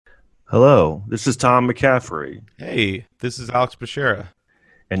Hello, this is Tom McCaffrey, Hey, this is Alex Bashera.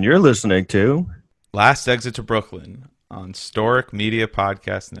 and you're listening to Last Exit to Brooklyn on Storic Media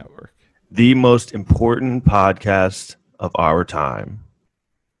Podcast Network. the most important podcast of our time,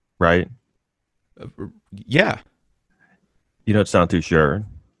 right? Yeah, You don't sound too sure.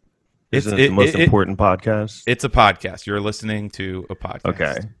 It's- Isn't it the most important podcast? it's a podcast. You're listening to a podcast.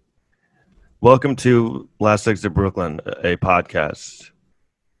 Okay. Welcome to Last Exit to Brooklyn, a podcast.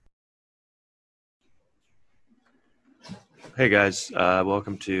 Hey guys,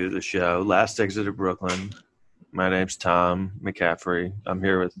 welcome to the show, Last Exit to Brooklyn. My name's Tom McCaffrey. I'm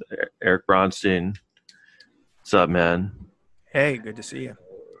here with Eric Bronstein. What's up, man? Hey, good to see you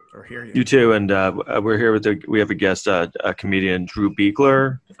or hear you. You too, and we're here with we have a guest, a comedian, Drew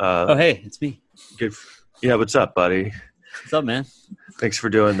Beekler. Oh, hey, it's me. Good, yeah, what's up, buddy? What's up, man? Thanks for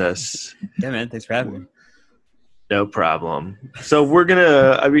doing this. Yeah, man. Thanks for having me. No problem. So we're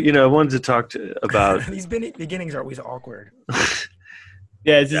gonna, I wanted to talk about. These beginnings are always awkward.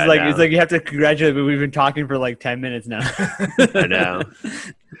 Yeah, it's just I like know. it's like you have to congratulate me. We've been talking for like 10 minutes now. I know.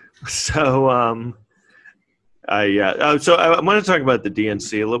 So, so I want to talk about the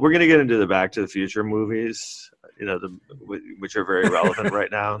DNC. Look, we're gonna get into the Back to the Future movies. Which are very relevant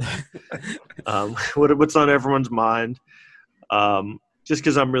right now. What's on everyone's mind? Just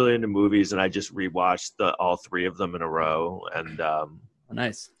because I'm really into movies, and I just rewatched all three of them in a row, and Oh,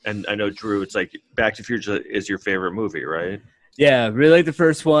 nice. and I know Drew, it's like Back to the Future is your favorite movie, right? Yeah, really like the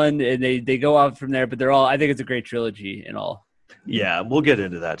first one, and they go out from there. But they're all. I think it's a great trilogy and all. Yeah, we'll get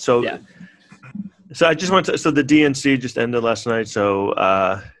into that. So, Yeah. so I just want to. So the DNC just ended last night. So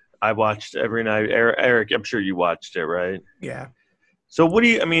I watched every night. Eric, I'm sure you watched it, right? Yeah. So what do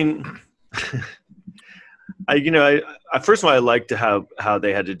you? I mean, I first of all, I liked how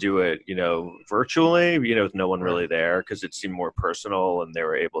they had to do it, virtually, with no one really there, because it seemed more personal, and they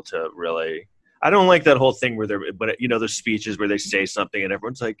were able to really. I don't like that whole thing where there's speeches where they say something and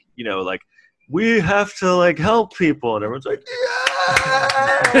everyone's like, like, we have to like help people, and everyone's like,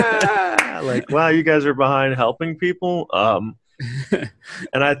 yeah, like, wow, you guys are behind helping people.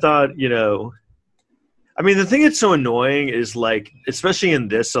 And I thought, I mean, the thing that's so annoying is, like, especially in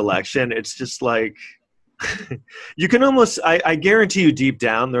this election, it's just like, you can almost, I guarantee you deep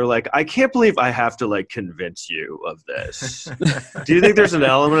down, they're like, I can't believe I have to, like, convince you of this. Do you think there's an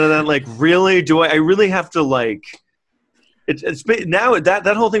element of that? Like, really? Do I really have to, like, it's now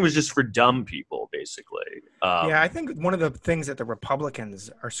that whole thing was just for dumb people, basically. Yeah, I think one of the things that the Republicans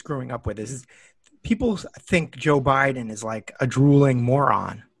are screwing up with is people think Joe Biden is like a drooling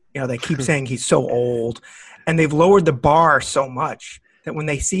moron. They keep saying he's so old, and they've lowered the bar so much that when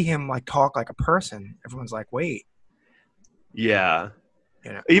they see him like talk like a person, everyone's like, wait. Yeah.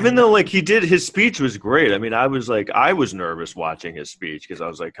 Even though, like, his speech was great. I mean, I was nervous watching his speech because I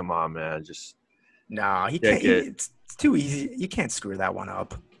was like, come on, man, just. No, he can't. It's too easy. You can't screw that one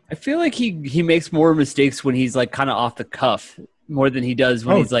up. I feel like he makes more mistakes when he's like kind of off the cuff more than he does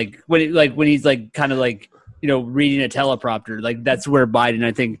when he's like when he's like kind of like reading a teleprompter. Like, that's where Biden,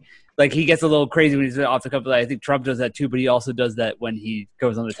 I think. Like, he gets a little crazy when he's off the cuff. I think Trump does that too, but he also does that when he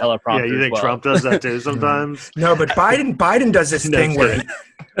goes on the teleprompter. Yeah, you think Trump does that too sometimes? No, but Biden does this thing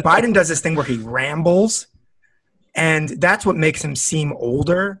where he rambles, and that's what makes him seem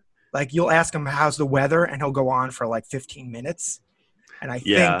older. Like, you'll ask him how's the weather, and he'll go on for like 15 minutes. And I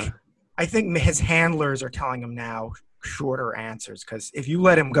think his handlers are telling him now shorter answers, because if you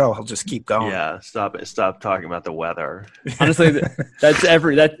let him go, he'll just keep going. Yeah, stop talking about the weather. Honestly,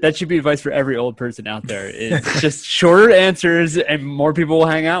 that should be advice for every old person out there. It's just shorter answers, and more people will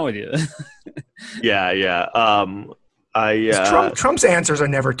hang out with you. Yeah. Trump's answers are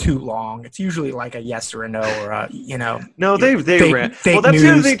never too long. It's usually like a yes or a no or a No, they ran. Fake Well, that's news. the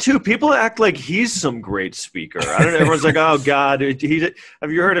other thing too. People act like he's some great speaker. I don't know. Everyone's like, "Oh God, have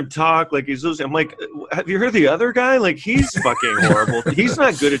you heard him talk? Like, he's losing." I'm like, "Have you heard the other guy? Like, he's fucking horrible. He's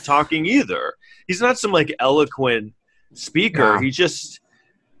not good at talking either. He's not some like eloquent speaker. No.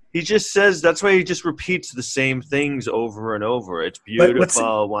 He just says, that's why he just repeats the same things over and over. It's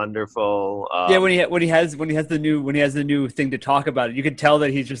beautiful, wonderful. Yeah, when he has the new thing to talk about it, you can tell that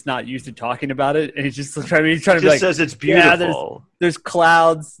he's just not used to talking about it, and he's just trying to be like, says it's beautiful. Yeah, there's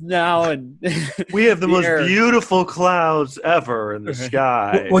clouds now, and we have the most air. Beautiful clouds ever in the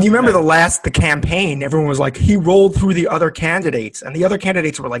sky. Well, you remember the campaign, everyone was like, he rolled through the other candidates, and the other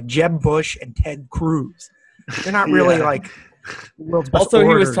candidates were like Jeb Bush and Ted Cruz. They're not really like world's best also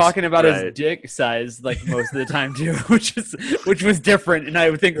orators. he was talking about Right. his dick size like most of the time too, which was different, and I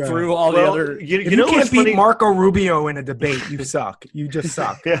would think through all the other. If You you know what's can't beat funny? Marco Rubio in a debate, you suck. You just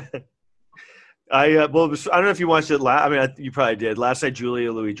suck. Yeah. Well, I don't know if you watched it. I mean, you probably did. Last night,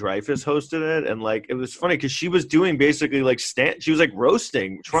 Julia Louis-Dreyfus hosted it, and like it was funny because she was doing basically like she was like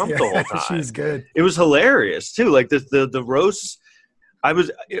roasting Trump the whole time. She was good. It was hilarious too. Like the roasts.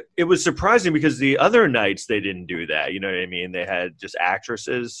 It was surprising because the other nights they didn't do that. You know what I mean? They had just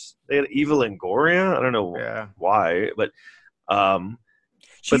actresses. They had Eva Longoria. I don't know why, but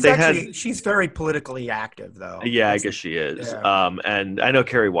she's very politically active though. Yeah, I guess she is. Yeah. And I know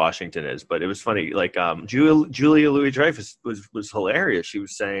Kerry Washington is, but it was funny. Like Julia Louis-Dreyfus was hilarious. She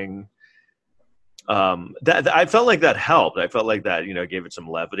was saying that I felt like that helped. I felt like that, gave it some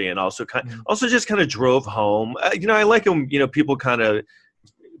levity and also just kind of drove home. I like him, people kind of,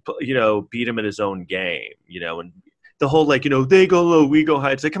 beat him in his own game, and the whole, like, they go low, we go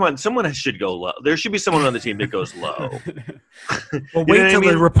high. It's like, come on, someone should go low. There should be someone on the team that goes low. Well, wait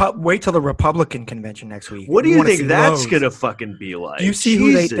till the Republican convention next week. What do you think that's going to fucking be like? Do you see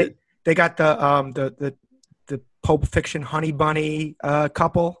who they got the Pulp Fiction Honey Bunny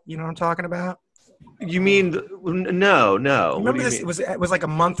couple? You know what I'm talking about? You mean no? Remember this? It was like a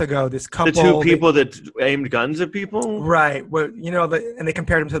month ago. This couple, the two people that aimed guns at people, right? Well, and they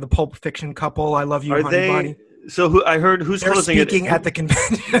compared them to the Pulp Fiction couple. I love you, Honey Bunny. So who's They're hosting speaking it? At the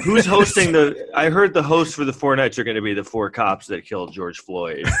convention? Who's hosting I heard the hosts for the 4 nights are going to be the 4 cops that killed George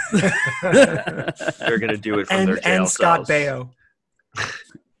Floyd. They're going to do it from their jail and Scott cells. Baio.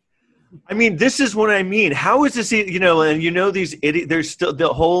 I mean, this is what I mean. How is this? And these idiots. There's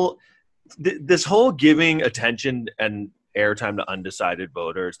still this whole giving attention and airtime to undecided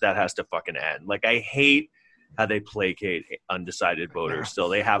voters, that has to fucking end. Like, I hate how they placate undecided voters. Still,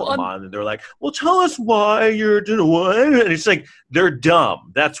 they have them on and they're like, well, tell us why you're doing what? And it's like, they're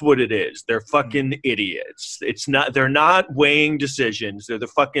dumb. That's what it is. They're fucking idiots. They're not weighing decisions. They're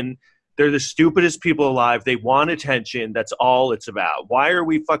the stupidest people alive. They want attention. That's all it's about. Why are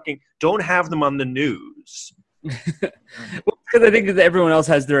we don't have them on the news? Because I think that everyone else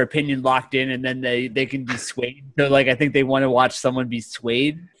has their opinion locked in, and then they can be swayed. So, like, I think they want to watch someone be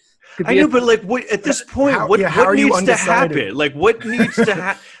swayed. I know, but like, what, at this point, what needs to happen? Like, what needs to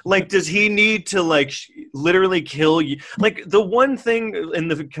happen? Like, does he need to literally kill you? Like, the one thing in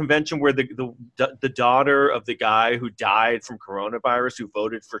the convention where the daughter of the guy who died from coronavirus, who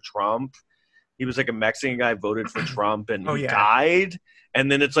voted for Trump, he was like a Mexican guy, voted for Trump, and he died. And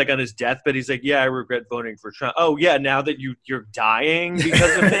then it's like on his deathbed, he's like, yeah, I regret voting for Trump. Oh, yeah, now that you're dying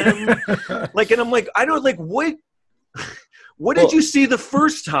because of him? And I'm like, I don't, what? What did you see the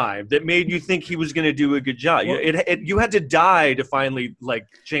first time that made you think he was going to do a good job? Well, you had to die to finally,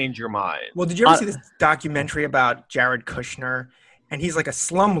 change your mind. Well, did you ever see this documentary about Jared Kushner? And he's like a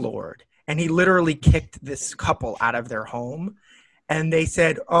slumlord. And he literally kicked this couple out of their home. And they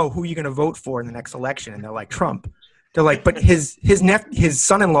said, oh, who are you going to vote for in the next election? And they're like, Trump. They're like, but his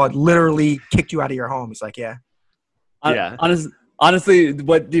son-in-law literally kicked you out of your home. He's like, yeah. Yeah. Honestly,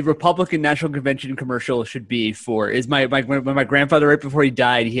 what the Republican National Convention commercial should be for is my grandfather, right before he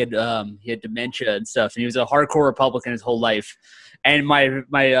died, he had dementia and stuff, and he was a hardcore Republican his whole life. And my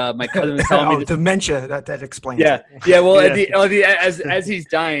cousin was telling me dementia, that explains. Yeah. Well, as he's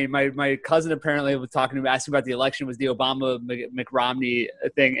dying, my cousin apparently was asking about the election, was the Obama McRomney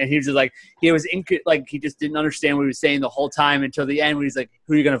thing, and he was just like, he just didn't understand what he was saying the whole time until the end when he's like,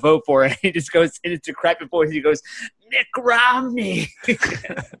 who are you going to vote for? And he just goes in his decrepit voice, he goes, Mitt Romney. And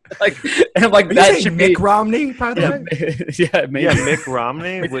I'm like, that should be Mick Romney, by the way. Yeah, maybe. Yeah, Mick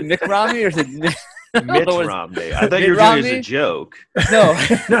Romney. Is it Mick Romney or is it Mitt Romney? I thought you were doing it as a joke. No.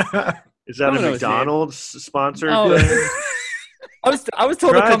 Is that a McDonald's sponsored thing? I was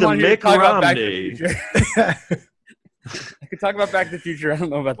told to come on here and talk about Back to the Future. I could talk about Back to the Future. I don't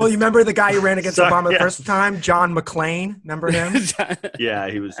know about Well, you remember the guy who ran against Obama the first time? John McClane. Remember him? Yeah,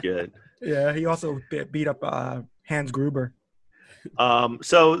 he was good. Yeah, he also beat up Hans Gruber.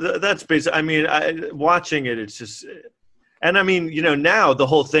 So that's basically, I mean, watching it, it's just, and I mean, now the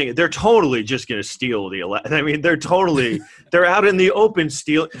whole thing, they're totally just going to steal the election. I mean, they're out in the open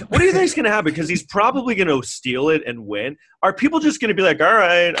steal. What do you think is going to happen? Because he's probably going to steal it and win. Are people just going to be like, all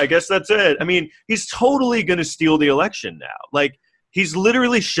right, I guess that's it? I mean, he's totally going to steal the election now. Like, he's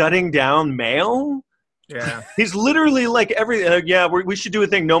literally shutting down mail. Yeah. He's literally like we should do a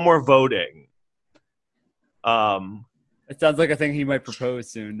thing. No more voting. It sounds like a thing he might propose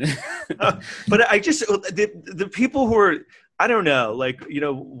soon. But I just the people who are, I don't know,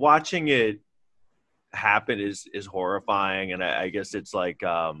 watching it happen is horrifying, and I guess it's like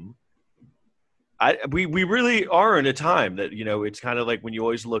we really are in a time that it's kind of like when you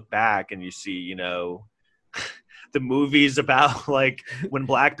always look back and you see the movies about when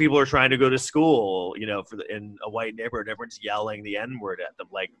black people are trying to go to school, in a white neighborhood, everyone's yelling the N-word at them.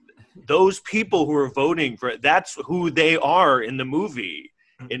 Like, those people who are voting for it, that's who they are in the movie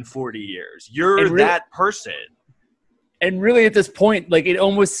in 40 years. You're that person. And really, at this point, like, it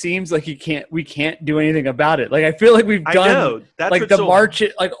almost seems like we can't do anything about it. Like, I feel like we've done like the march,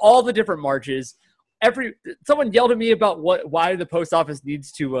 like all the different marches. Someone yelled at me about why the post office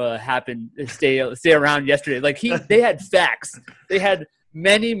needs to stay around yesterday. Like they had facts. They had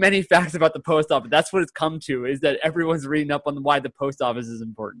many facts about the post office. That's what it's come to, is that everyone's reading up on why the post office is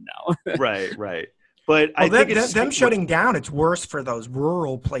important now. Right. But I think them shutting down, it's worse for those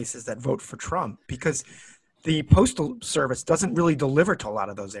rural places that vote for Trump, because the postal service doesn't really deliver to a lot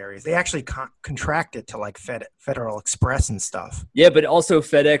of those areas. They actually contract it to like Federal Express and stuff. Yeah, but also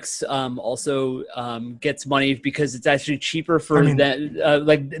FedEx gets money because it's actually cheaper for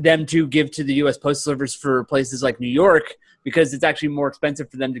them to give to the U.S. Postal Service for places like New York, because it's actually more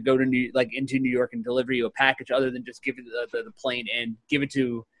expensive for them to go to into New York and deliver you a package, other than just give it the plane and give it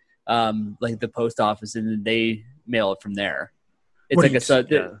to the post office, and then they mail it from there. It's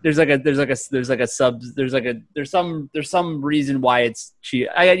there's some reason why it's cheap.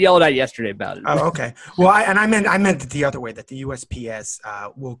 I got yelled at yesterday about it. Oh, okay. Well, I meant it the other way, that the USPS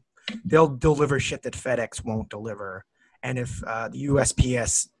they'll deliver shit that FedEx won't deliver, and if the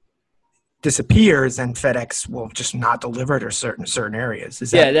USPS disappears, then FedEx will just not deliver to certain areas.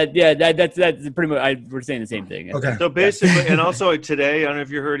 That's pretty much. We're saying the same thing. Okay. So basically, and also today, I don't know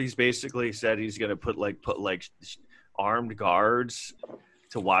if you heard, he's basically said he's going to put armed guards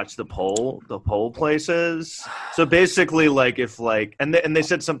to watch the poll places. So basically, and they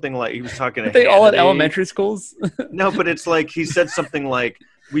said something like, he was talking to they all at elementary schools. No, but it's like he said something like,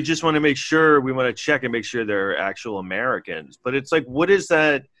 we just want to make sure, we want to check and make sure they're actual Americans. But it's like, what is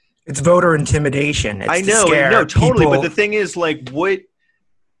that? It's voter intimidation. It's I know, totally. People. But the thing is, like, what?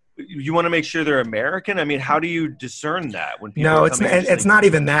 You want to make sure they're American? I mean, how do you discern that when people? No, it's not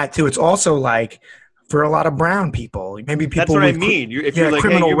even that too. It's also like, for a lot of brown people, maybe people. That's what I mean. You're like,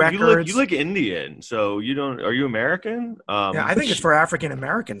 criminal hey, records. You look Indian, so you don't. Are you American? I think it's for African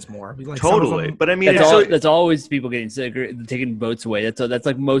Americans more. Totally, but I mean, that's always people taking votes away. That's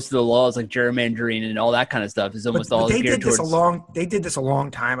like most of the laws, like gerrymandering and all that kind of stuff, is almost all. They did this a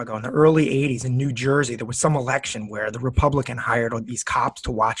long time ago in the early '80s in New Jersey. There was some election where the Republican hired these cops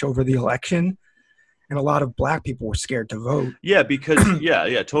to watch over the election, and a lot of black people were scared to vote. Yeah, because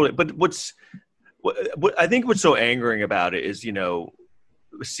totally. But what I think what's so angering about it is,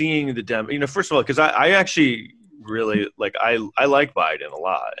 seeing the first of all, because I actually really I like Biden a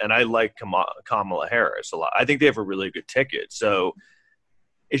lot, and I like Kamala Harris a lot. I think they have a really good ticket. So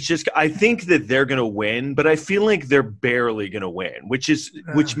it's just, I think that they're going to win, but I feel like they're barely going to win, which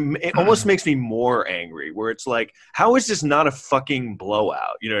almost makes me more angry, where it's like, how is this not a fucking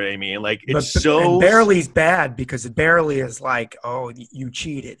blowout? You know what I mean? Like, and barely's bad, because it barely is like, oh, you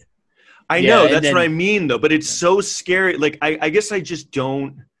cheated. I know, that's what I mean, though. But it's so scary. Like, I guess I just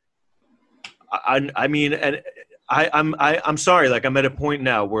don't. I mean, and I'm sorry. Like, I'm at a point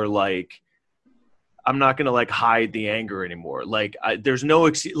now where, like, I'm not gonna hide the anger anymore. Like, there's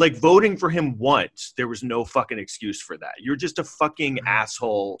no voting for him once. There was no fucking excuse for that. You're just a fucking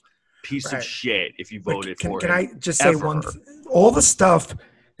asshole piece of shit if you voted for him. Can I just say one? All the stuff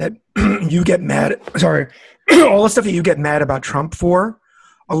that you get mad. Sorry, all the stuff that you get mad about Trump for.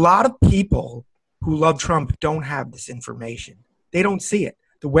 A lot of people who love Trump don't have this information. They don't see it.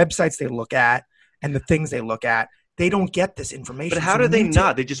 The websites they look at and the things they look at, they don't get this information. But how do they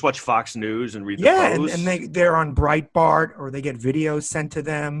not? They just watch Fox News and read the posts? and they're on Breitbart, or they get videos sent to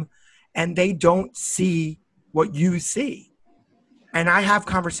them, and they don't see what you see. And I have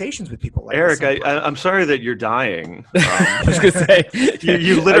conversations with people like Eric, this. I'm sorry that you're dying. I was going to say.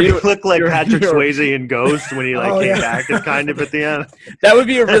 You literally look like Patrick Swayze in Ghost when he came back kind of at the end. That would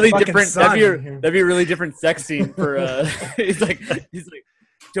be a really different that'd be a really different sex scene for he's like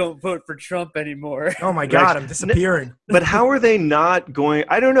don't vote for Trump anymore. Oh my God, I'm disappearing. But how are they not going?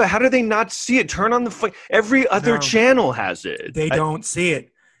 I don't know. How do they not see it? Turn on every other channel has it. They don't see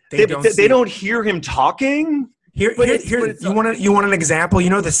it. They don't hear him talking. Here, you want an example? You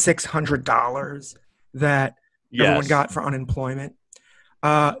know the $600 that everyone got for unemployment?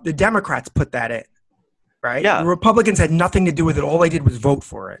 The Democrats put that in, right? Yeah. The Republicans had nothing to do with it. All they did was vote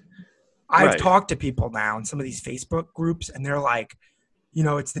for it. I've talked to people now in some of these Facebook groups, and they're like,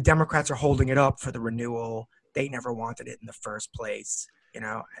 it's the Democrats are holding it up for the renewal. They never wanted it in the first place, And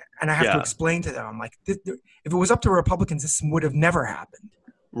I have to explain to them, I'm like, if it was up to Republicans, this would have never happened.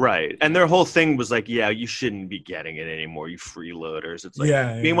 Right. And their whole thing was like, yeah, you shouldn't be getting it anymore, you freeloaders. It's like,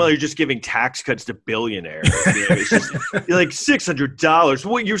 Yeah, meanwhile, you're just giving tax cuts to billionaires. It's just, you're like, $600.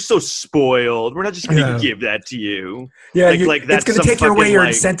 What? You're so spoiled. We're not just going to give that to you. Yeah, like that's it's going to take away your like,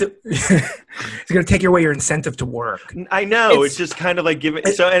 incentive. It's going to take away your incentive to work. I know. It's just kind of like giving.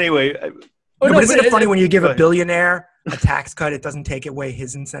 So anyway. But isn't it funny when you give a billionaire a tax cut, it doesn't take away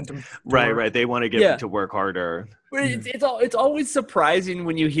his incentive? Right. They want to get him to work harder. But it's always surprising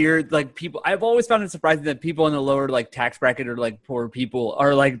when you hear like people. I've always found it surprising that people in the lower like tax bracket or like poor people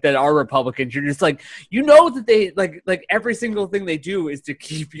are like that are Republicans. You're just like, you know, that they like every single thing they do is to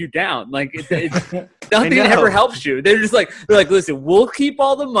keep you down. Like it's nothing ever helps you. They're like, listen, we'll keep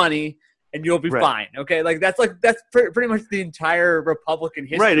all the money and you'll be fine. Okay, that's pretty much the entire Republican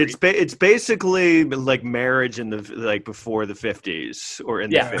history. Right. It's basically like marriage in the like before the 50s or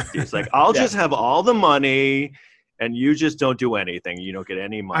in the 50s. Like I'll just have all the money. And you just don't do anything. You don't get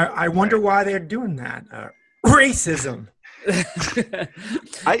any money. I wonder why they're doing that. Racism.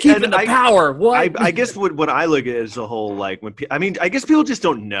 Keeping the power. What? I guess what I look at is the whole like when I guess people just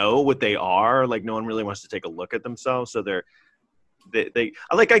don't know what they are. Like no one really wants to take a look at themselves, so they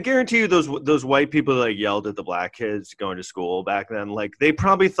like I guarantee you those white people that like yelled at the black kids going to school back then, like they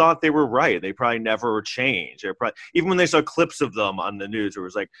probably thought they were right. They probably never changed. They're probably, even when they saw clips of them on the news, it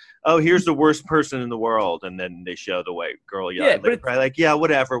was like, oh, here's the worst person in the world, and then they show the white girl yelling. They're probably like, yeah,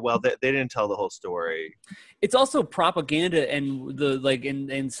 whatever. Well, they didn't tell the whole story. It's also propaganda and the like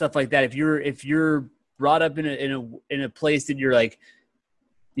and stuff like that. If you're brought up in a place that you're like,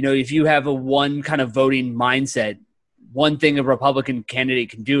 you know, if you have a one kind of voting mindset. One thing a Republican candidate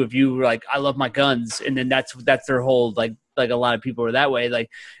can do, if you were like, I love my guns, and then that's their whole like a lot of people are that way. Like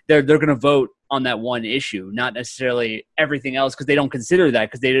they're going to vote on that one issue, not necessarily everything else, because they don't consider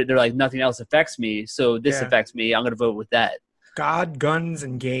that because they're like nothing else affects me, so this affects me. I'm going to vote with that. God, guns,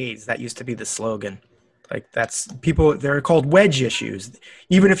 and gays. That used to be the slogan. Like that's people. They're called wedge issues.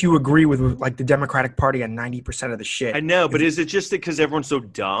 Even if you agree with like the Democratic Party on 90% of the shit. I know, but is it just because everyone's so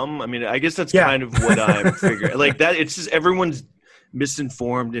dumb? I mean, I guess that's kind of what I'm figuring. Like that, it's just everyone's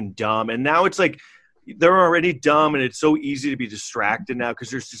misinformed and dumb, and now it's like they're already dumb, and it's so easy to be distracted now because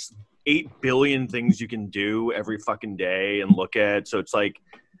there's just 8 billion things you can do every fucking day and look at. So it's like,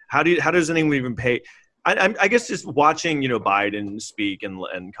 how does anyone even pay? I guess just watching, you know, Biden speak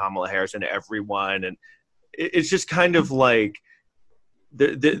and Kamala Harris and everyone, and it's just kind of like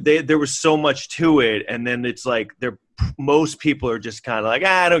there was so much to it, and then it's like most people are just kind of like,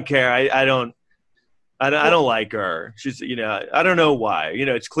 I don't care, I don't like her. She's, you know, I don't know why. You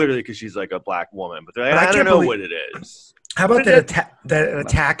know, it's clearly because she's like a black woman, but they're like, I don't know what it is. How about that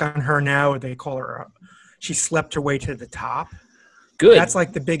attack on her now? They call her she slept her way to the top. Good. That's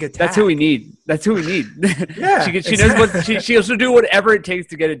like the big attack. That's who we need. Yeah, she knows what she'll do whatever it takes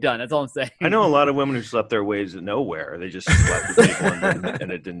to get it done. That's all I'm saying. I know a lot of women who slept their ways nowhere. They just slept with people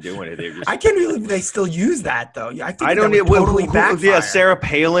and it didn't do anything. I can't believe they still use that though. I don't know. Totally backfire. Yeah, Sarah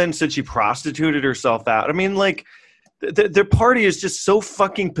Palin said she prostituted herself out. I mean, like their party is just so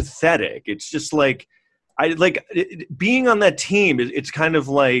fucking pathetic. It's just like being on that team. It's kind of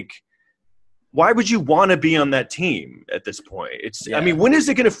like. Why would you want to be on that team at this point? I mean, when is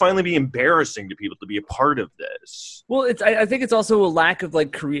it going to finally be embarrassing to people to be a part of this? Well, I think it's also a lack of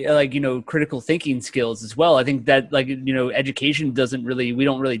critical thinking skills as well. I think that education we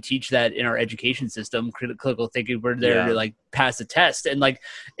don't really teach that in our education system. Critical thinking, we're there to like pass a test. And like,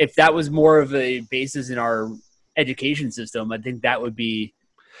 if that was more of a basis in our education system, I think that would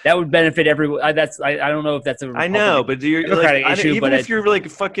benefit everyone. I don't know if that's a. I know, but you're like, issue, even if you're like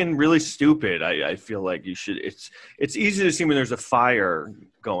fucking really stupid, I feel like you should. It's easy to see when there's a fire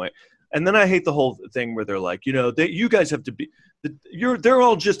going, and then I hate the whole thing where they're like, you know, you guys have to be. They're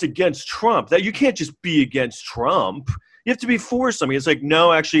all just against Trump. That you can't just be against Trump. You have to be for something. It's like,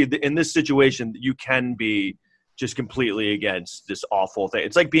 no, actually, in this situation, you can be just completely against this awful thing.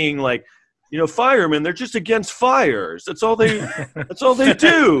 It's like being like. You know, firemen, they're just against fires. That's all they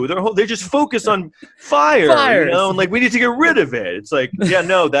do. They just focus on fire, you know, and like we need to get rid of it. It's like, yeah,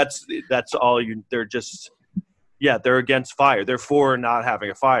 no, that's all they're just they're against fire. They're for not having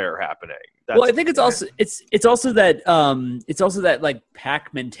a fire happening. Well, I think it's also that like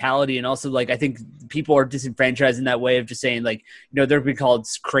pack mentality, and also like I think people are disenfranchised in that way of just saying like, you know, they're being called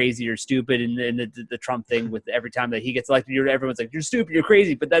crazy or stupid, and the Trump thing with every time that he gets elected, everyone's like, you're stupid, you're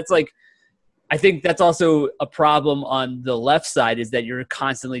crazy, but that's like. I think that's also a problem on the left side is that you're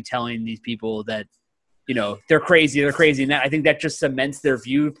constantly telling these people that, you know, they're crazy. And I think that just cements their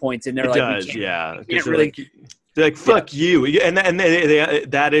viewpoints. And they're they're like, fuck you. And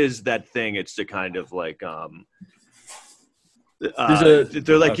that is that thing. It's the kind of like,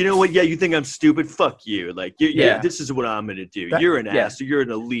 they're like, you know what? Yeah, you think I'm stupid? Fuck you. Like, this is what I'm gonna do. You're an ass. You're an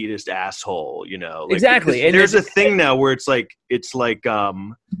elitist asshole. You know, like, exactly. And there's a thing now where it's like it's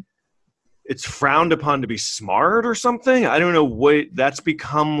frowned upon to be smart or something. I don't know what that's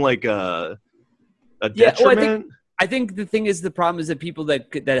become like a detriment. Well, I think the thing is, the problem is that people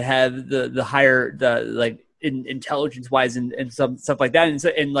that have the higher like intelligence wise and some stuff like that,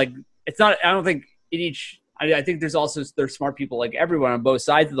 and like it's not. I don't think in each. I think there's smart people like everyone on both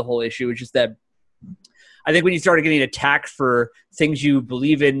sides of the whole issue. It's just that I think when you started getting attacked for things you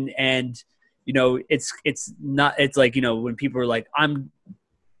believe in, and you know, it's like, you know, when people are like, I'm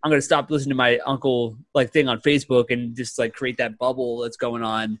going to stop listening to my uncle like thing on Facebook and just like create that bubble that's going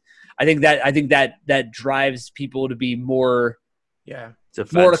on. I think that drives people to be more,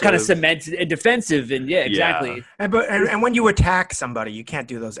 defensive. more kind of cemented and defensive. And exactly. Yeah. And when you attack somebody, you can't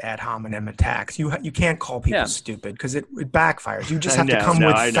do those ad hominem attacks. You can't call people stupid because it backfires. You just have to come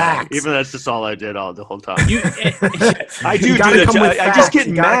with facts. Even that's just all I did the whole time. I do that. I just get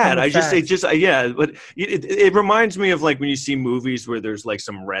mad. But it reminds me of like when you see movies where there's like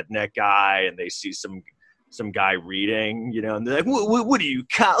some redneck guy and they see some guy reading, you know, and they're like, what are you,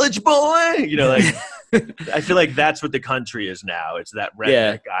 college boy? You know, like, I feel like that's what the country is now. It's that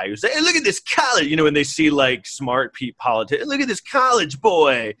redneck guy who's like, hey, look at this college, you know, when they see like smart politicians, look at this college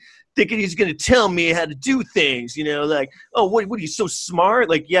boy thinking he's going to tell me how to do things, you know, like, oh, what are you, so smart?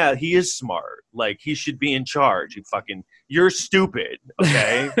 Like, yeah, he is smart. Like, he should be in charge. You're stupid,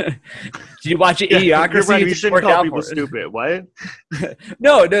 okay? Did you watch Idiocracy? You're right, you shouldn't call people stupid. What?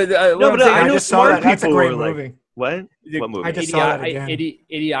 No, but I know smart people. That's a great movie. Like, what movie? I just saw that again.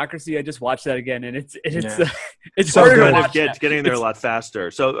 Idiocracy. I just watched that again, and it's so harder good. to watch. It's getting there a lot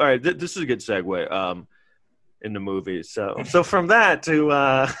faster. So, all right, this is a good segue in the movies. So from that to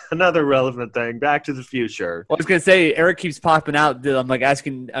another relevant thing, Back to the Future. Well, I was gonna say, Eric keeps popping out. I'm gonna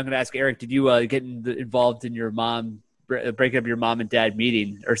ask Eric, did you get involved in your breaking up your mom and dad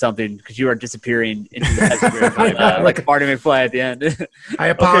meeting or something, because you are disappearing into the like Marty McFly at the end? I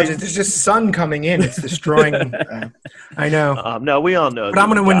apologize. There's just sun coming in. It's destroying. I know. No, we all know. But I'm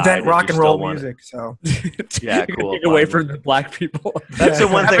going to invent rock and roll music. So yeah, cool. Get away from the black people. That's the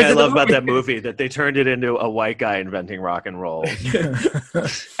one thing I love about that movie, that they turned it into a white guy inventing rock and roll,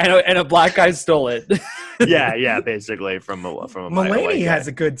 and a black guy stole it. yeah, basically from a Mulaney has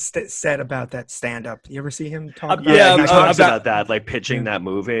a good set about that stand up. You ever see him talk? He talks about that, like pitching that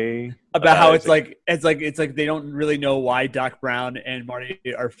movie. About how it's like they don't really know why Doc Brown and Marty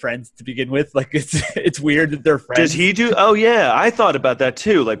are friends to begin with. Like it's weird that they're friends. Does he do? Oh yeah, I thought about that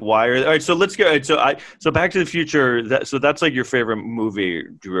too. Like why are all right? So let's go. Right, so Back to the Future. That's like your favorite movie,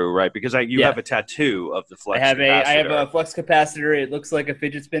 Drew, right? Because you have a tattoo of the Flux. I have a Flux capacitor. It looks like a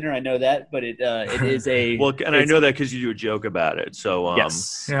fidget spinner. I know that, but it is a well, and I know that because you do a joke about it. So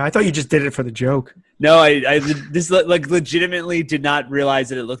yes, yeah, I thought you just did it for the joke. No, I this like legitimately did not realize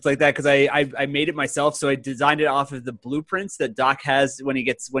that it looked like that, because I made it myself. So I designed it off of the blueprints that Doc has when he's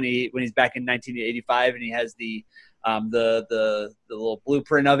back in 1985, and he has the little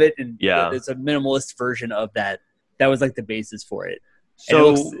blueprint of it, and it's a minimalist version of that. That was like the basis for it.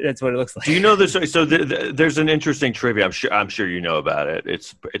 So that's what it looks like. Do you know this? So there's an interesting trivia. I'm sure you know about it.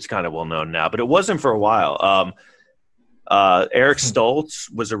 It's kind of well known now, but it wasn't for a while. Eric Stoltz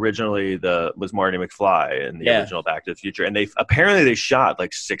was originally was Marty McFly in the original Back to the Future, and they shot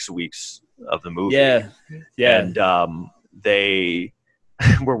like 6 weeks of the movie. Yeah. And they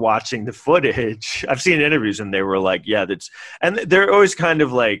were watching the footage. I've seen interviews, and they were like, "Yeah, and they're always kind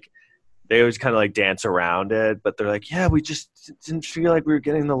of like." They always kind of like dance around it, but they're like, yeah, we just didn't feel like we were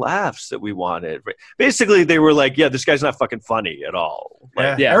getting the laughs that we wanted. Basically, they were like, yeah, this guy's not fucking funny at all.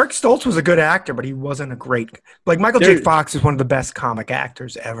 Like, Eric Stoltz was a good actor, but he wasn't a great – like Michael J. Fox is one of the best comic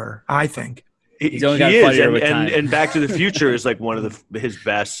actors ever, I think. He is, and Back to the Future is like one of his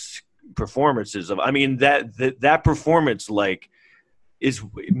best performances. I mean, that performance like – is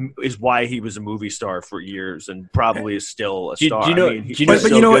why he was a movie star for years and probably is still a star.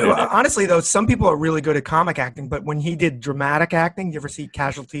 Honestly, though, some people are really good at comic acting, but when he did dramatic acting, you ever see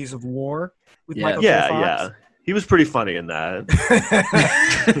Casualties of War with Michael J. Fox? Yeah. He was pretty funny in that.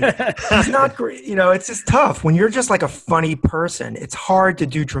 He's not great. You know, it's just tough. When you're just like a funny person, it's hard to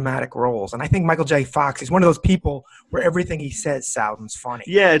do dramatic roles. And I think Michael J. Fox is one of those people where everything he says sounds funny.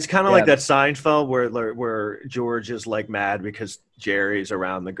 Yeah, it's kind of like that Seinfeld where George is like mad because Jerry's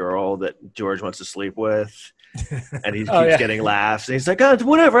around the girl that George wants to sleep with. And he keeps Oh, yeah. getting laughs. And he's like, oh,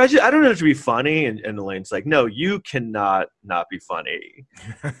 whatever. I don't know to be funny. And Elaine's like, no, you cannot not be funny.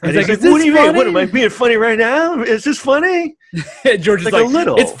 And he's like, like, "Is this what do you mean? funny?" What, am I being funny right now? Is this funny? George is Like like, a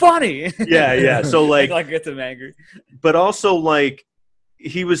little. it's funny. Yeah. So like gets him angry. but also like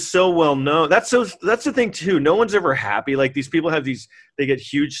he was so well known. That's the thing too. No one's ever happy. Like these people they get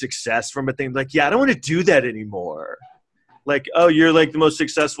huge success from a thing. Like, yeah, I don't want to do that anymore. Like, oh, you're like the most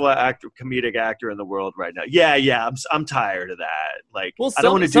successful comedic actor in the world right now. Yeah, I'm tired of that. Like, Well, I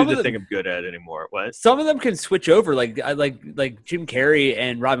don't want to some do of the them- thing I'm good at anymore. What? Some of them can switch over. Like Jim Carrey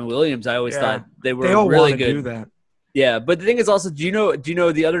and Robin Williams. I always thought they were They all really want to good. do that. Yeah, but the thing is also, do you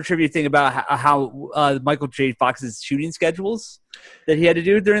know the other trivia thing about how Michael J. Fox's shooting schedules that he had to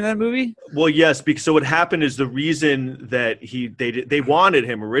do during that movie? Well, yes. Because so what happened is the reason that they wanted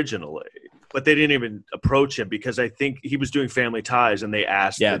him originally, but they didn't even approach him because I think he was doing Family Ties, and they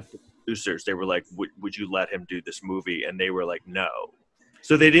asked the producers. They were like, "Would you let him do this movie?" And they were like, "No."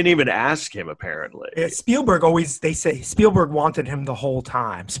 So they didn't even ask him. Apparently, Yeah, they say Spielberg wanted him the whole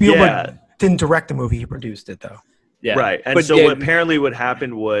time. Spielberg didn't direct the movie; he produced it though. Yeah, right. And but so what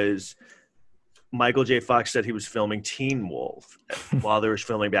happened was Michael J. Fox said he was filming Teen Wolf while they were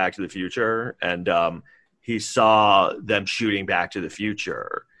filming Back to the Future, and he saw them shooting Back to the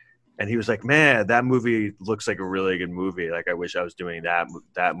Future, and he was like, "Man, that movie looks like a really good movie. Like, I wish I was doing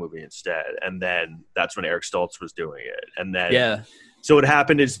that movie instead." And then that's when Eric Stoltz was doing it, and then So what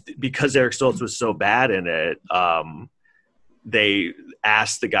happened is because Eric Stoltz was so bad in it, they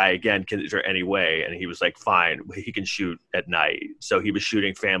asked the guy again, is there any way? And he was like, fine, he can shoot at night. So he was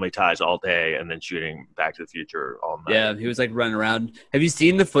shooting Family Ties all day and then shooting Back to the Future all night. Yeah, he was like running around. Have you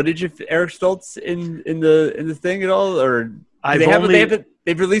seen the footage of Eric Stoltz in the thing at all? Or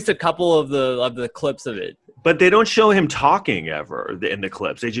they've released a couple of the clips of it. But they don't show him talking ever in the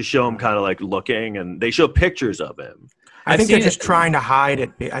clips. They just show him kind of like looking, and they show pictures of him. I think they're just trying to hide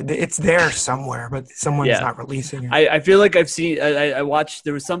it. It's there somewhere, but someone's not releasing it. I feel like I've seen. I watched.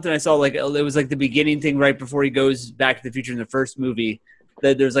 There was something I saw. Like it was like the beginning thing right before he goes Back to the Future in the first movie.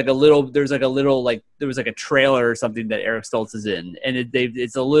 That there was like a trailer or something that Eric Stoltz is in, and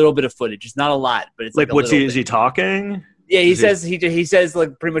it's a little bit of footage. It's not a lot, but it's like is he talking? Yeah, he says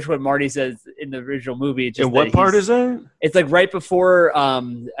like pretty much what Marty says in the original movie. It's just and what part is it? It's like right before.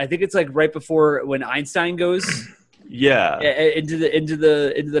 I think it's like right before when Einstein goes. Yeah, into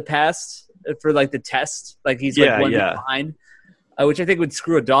the past for like the test, like he's like 1 minute behind, which I think would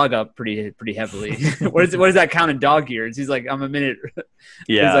screw a dog up pretty heavily. What does that count in dog years? He's like, I'm a minute.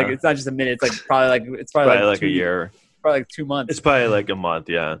 Yeah, he's like, it's not just a minute. It's like probably like a year. Probably like 2 months. It's probably like a month.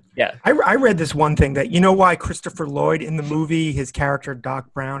 Yeah. Yeah. I read this one thing that why Christopher Lloyd in the movie, his character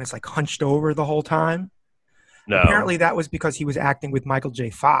Doc Brown is like hunched over the whole time. No. Apparently that was because he was acting with Michael J.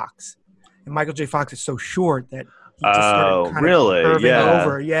 Fox, and Michael J. Fox is so short that. He just started kind of curving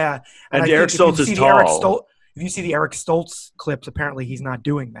over. Yeah. And Eric Stoltz is tall. If you see the Eric Stoltz clips, apparently he's not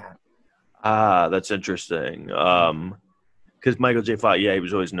doing that. That's interesting. Because Michael J. Fox, he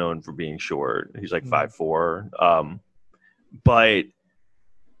was always known for being short. He's like 5'4". But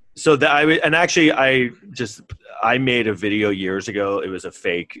so that I made a video years ago. It was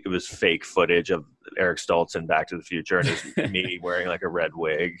fake footage of Eric Stoltz in Back to the Future, and it was me wearing like a red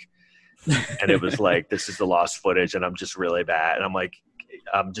wig. And it was like, this is the lost footage, and I'm just really bad. And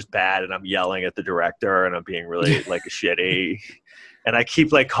I'm just bad, and I'm yelling at the director, and I'm being really like shitty. And I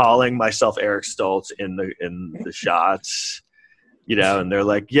keep like calling myself Eric Stoltz in the shots, and they're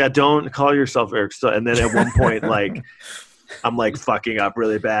like, yeah, don't call yourself Eric Stoltz. And then at one point, like, I'm like fucking up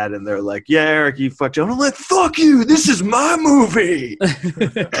really bad, and they're like, yeah, Eric, you fucked up. I'm like, fuck you, this is my movie.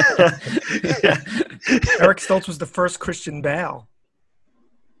 Eric Stoltz was the first Christian Bale.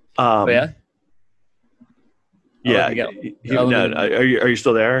 Yeah. Yeah. Are you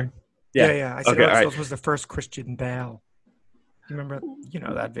still there? Yeah. I said Eric Stoltz was the first Christian Bale. You remember,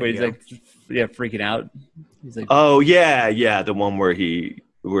 that video? Where he's like, freaking out. He's like, oh yeah, the one where he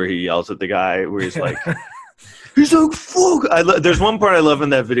yells at the guy, where he's like, he's like, fuck. There's one part I love in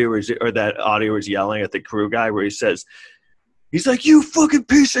that video or that audio where he's yelling at the crew guy, where he says, he's like, you fucking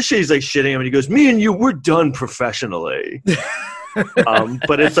piece of shit. He's like shitting him, and he goes, me and you, we're done professionally.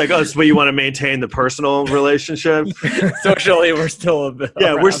 But it's like, but you want to maintain the personal relationship. Socially, we're still a bit.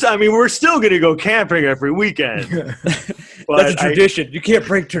 Yeah, we're still going to go camping every weekend. But that's a tradition. You can't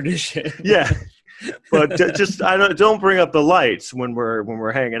break tradition. Yeah, but don't bring up the lights when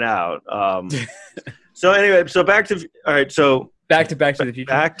we're hanging out. So anyway, back to Back to the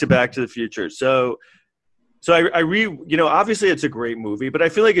Future. Back to the Future. So I obviously it's a great movie, but I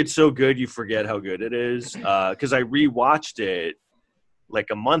feel like it's so good you forget how good it is. Because I rewatched it like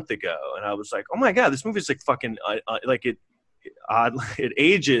a month ago, and I was like, oh my god, this movie's like fucking like it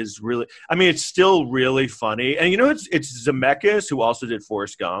ages really. I mean, it's still really funny, and it's Zemeckis who also did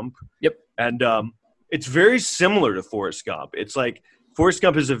Forrest Gump. Yep. And it's very similar to Forrest Gump. It's like Forrest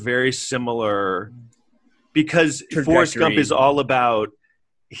Gump is a very similar, because Forrest Gump is all about,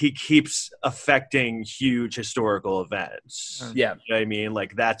 he keeps affecting huge historical events. Yeah. You know what I mean?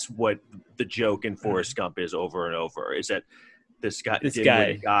 Like that's what the joke in Forrest Gump is over and over, is that this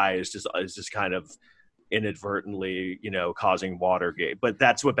guy is just kind of inadvertently, causing Watergate. But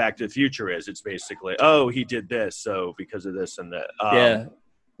that's what Back to the Future is. It's basically, oh, he did this, so because of this and that. Yeah.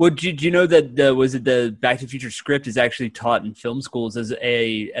 Well, do you know that the Back to the Future script is actually taught in film schools as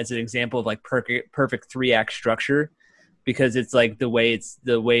an example of like perfect 3-act structure, because it's like the way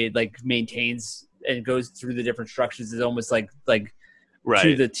it like maintains and goes through the different structures is almost like right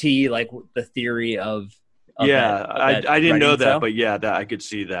to the T, like the theory of yeah. I didn't know that, style. but yeah, that I could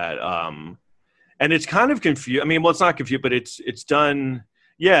see that. And it's kind of confused. I mean, well, it's not confused, but it's done.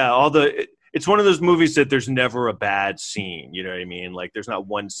 Yeah, it's one of those movies that there's never a bad scene. You know what I mean? Like, there's not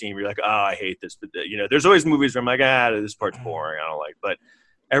one scene where you're like, oh, I hate this. But there's always movies where I'm like, this part's boring. I don't like. But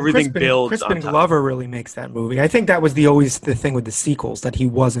everything builds. Crispin Glover really makes that movie. I think that was always the thing with the sequels, that he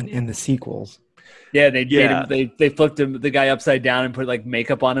wasn't in the sequels. Yeah, they flipped him, the guy, upside down and put like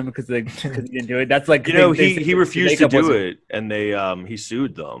makeup on him because he didn't do it. That's like he refused to do it, and they he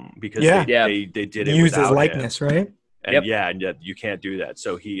sued them because they did it. Used his likeness, right? And and yet you can't do that.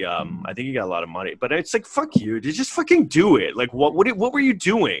 So he I think he got a lot of money, but it's like, fuck you, dude, just fucking do it. Like what were you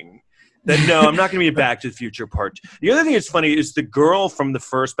doing? Then no, I'm not going to be a Back to the Future part. The other thing that's funny is the girl from the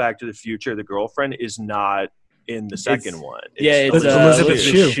first Back to the Future, the girlfriend, is not in the second one. It's Elizabeth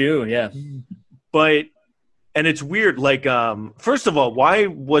Shue. Yeah. But, and it's weird, like, first of all, why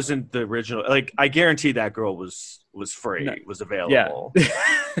wasn't the original, like, I guarantee that girl was free, was available.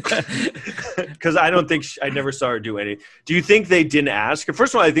 Because I don't think, I never saw her do any. Do you think they didn't ask her?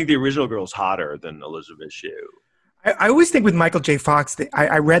 First of all, I think the original girl's hotter than Elizabeth Shue. I always think with Michael J. Fox,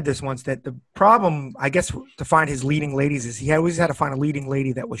 I read this once, that the problem, I guess, to find his leading ladies is he always had to find a leading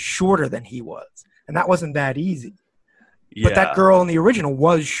lady that was shorter than he was. And that wasn't that easy. Yeah. But that girl in the original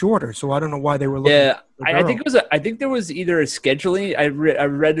was shorter, so I don't know why they were looking. Yeah, I think there was either a scheduling. I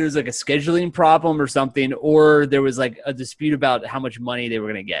read there was like a scheduling problem or something, or there was like a dispute about how much money they were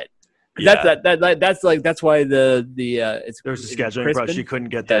going to get. Yeah. That's why there was a scheduling problem. She couldn't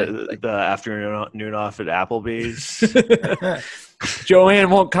get the afternoon off at Applebee's. Joanne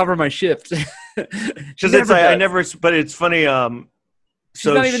won't cover my shift. Because it's like, I never. But it's funny.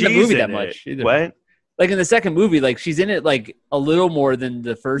 She's not even in the movie that much either. What? Like in the second movie, like she's in it like a little more than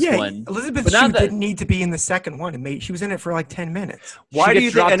the first one. Elizabeth Shue didn't need to be in the second one. She was in it for like 10 minutes. Why do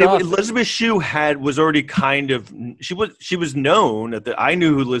you think? And Elizabeth Shue was already kind of, she was known I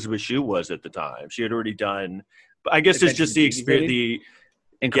knew who Elizabeth Shue was at the time. She had already done. But I guess it's just the experience,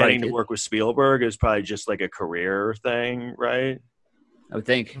 getting to work with Spielberg is probably just like a career thing, right? I would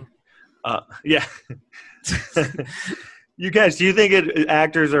think. Yeah. You guys, do you think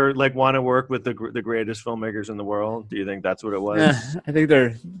actors are like want to work with the greatest filmmakers in the world? Do you think that's what it was? I think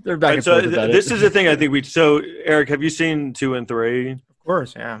they're back and forth about this is the thing I think so Eric, have you seen 2 and 3? Of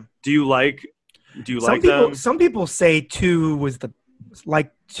course, yeah. Do you like them? Some people say 2 was the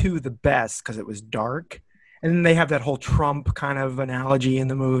best because it was dark. And then they have that whole Trump kind of analogy in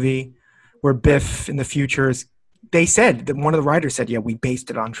the movie where Biff in the future is, they said that one of the writers said, yeah, we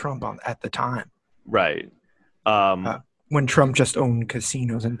based it on Trump at the time. Right. When Trump just owned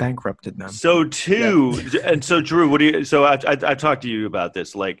casinos and bankrupted them. So and so Drew, so I talked to you about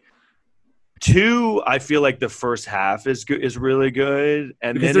this. Like 2, I feel like the first half is really good,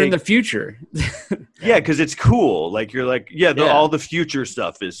 and because they're in the future. Yeah, because it's cool. Like you're like, all the future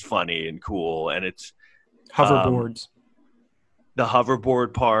stuff is funny and cool, and it's hoverboards. The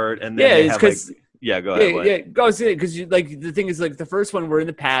hoverboard part, and then it's because. Go ahead. Yeah, go ahead. Because like the thing is, like the first one, we're in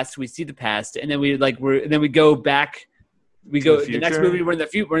the past, we see the past, and then we go back. The next movie, we're in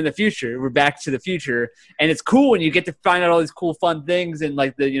the future. We're back to the future, and it's cool when you get to find out all these cool, fun things, and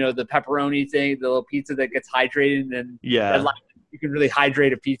like the pepperoni thing, the little pizza that gets hydrated, and you can really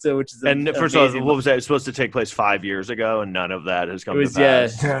hydrate a pizza, which is first of all, what was that? It was supposed to take place 5 years ago, and none of that has come to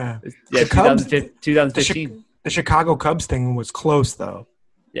pass. Yeah, 2015. The Chicago Cubs thing was close, though.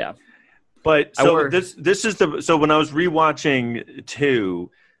 Yeah, but this is so when I was rewatching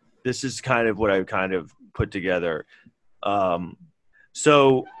 2, this is kind of what I kind of put together.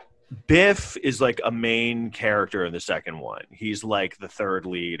 So Biff is like a main character in the second one. He's like the third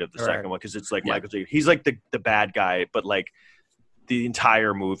lead of the second one because it's like Michael J. He's like the bad guy, but like the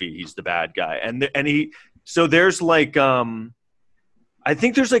entire movie he's the bad guy. And there's like I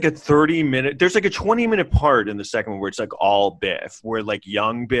think there's like a 30-minute, there's like a 20-minute part in the second one where it's like all Biff, where like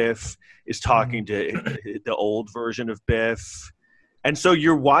young Biff is talking to the old version of Biff. And so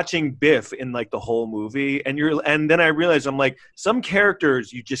you're watching Biff in like the whole movie, and then I realized I'm like, some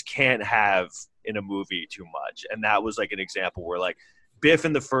characters you just can't have in a movie too much. And that was like an example where like Biff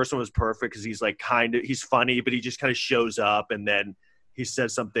in the first one was perfect because he's like he's funny, but he just kind of shows up and then he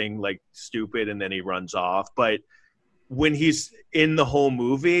says something like stupid and then he runs off. But when he's in the whole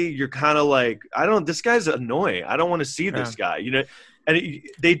movie, you're kind of like, this guy's annoying. I don't want to see this guy, you know? And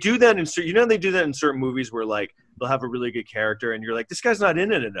they do that they do that in certain movies where like they'll have a really good character and you're like, this guy's not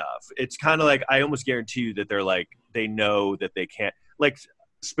in it enough. It's kind of like, I almost guarantee you that they're like, they know that they can't, like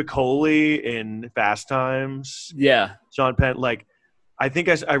Spicoli in Fast Times. Yeah. Sean Penn, like, I think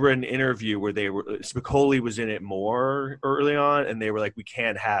I read an interview where Spicoli was in it more early on, and they were like, we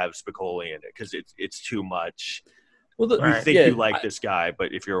can't have Spicoli in it because it's too much. Well, you like this guy,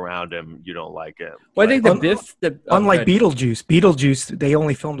 but if you're around him, you don't like him. Well, I think unlike Beetlejuice, they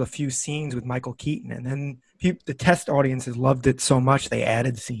only filmed a few scenes with Michael Keaton, and then the test audiences loved it so much they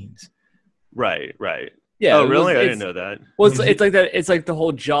added scenes. Right. Yeah. Oh, really? I didn't know that. Well, it's like that. It's like the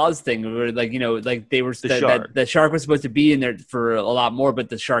whole Jaws thing, where like, you know, like they were the shark was supposed to be in there for a lot more, but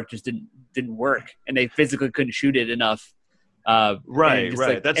the shark just didn't work, and they physically couldn't shoot it enough. Right.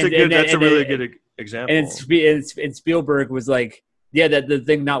 Like, that's a really good example. And Spielberg was like, yeah, that the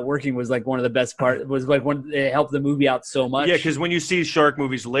thing not working was like one of the best parts. Was like it helped the movie out so much. Yeah, because when you see shark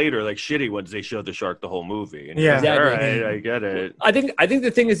movies later, like shitty ones, they show the shark the whole movie. And yeah, exactly. All right, I get it. I think the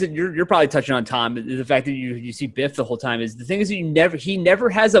thing is that you're probably touching on, Tom, is the fact that you see Biff the whole time. Is the thing is that he never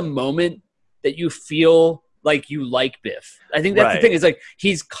has a moment that you feel like you like Biff. I think that's the thing, is like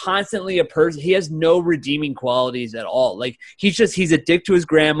he's constantly a person. He has no redeeming qualities at all. Like he's a dick to his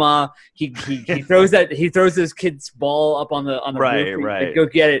grandma. He throws his kid's ball up on the roof. Right. Go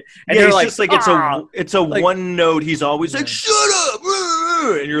get it. And yeah, they're it's like, just like it's a like, one note. He's always like, shut up,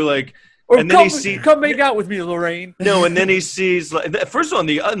 and you're like, and then come make out with me, Lorraine. No, and then he sees like the first one.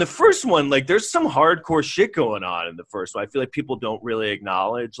 In the first one, like there's some hardcore shit going on in the first one. I feel like people don't really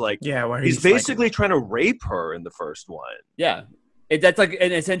acknowledge. Like, where he's basically trying to rape her in the first one. Yeah, that's like,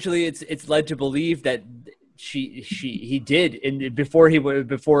 and essentially, it's led to believe that he did, and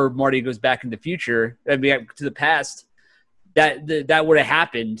before Marty goes back in the future, to the past, that would have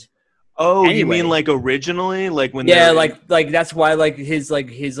happened. Oh, anyway. You mean like originally, like when? Yeah, like that's why like his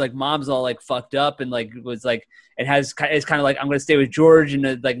mom's all like fucked up and like was like it's kind of like, I'm gonna stay with George,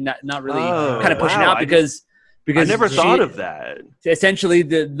 and like not really kind of pushing out because I never thought of that. Essentially,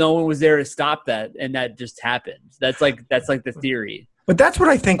 no one was there to stop that, and that just happened. That's like the theory. But that's what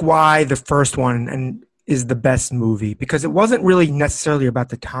I think why the first one is the best movie, because it wasn't really necessarily about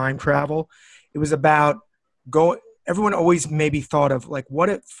the time travel. It was about everyone always maybe thought of like, what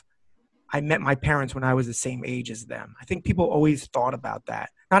if I met my parents when I was the same age as them? I think people always thought about that.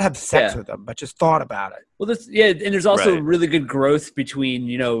 Not have sex with them, but just thought about it. Well, and there's also really good growth between,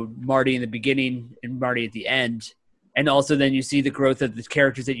 you know, Marty in the beginning and Marty at the end. And also then you see the growth of the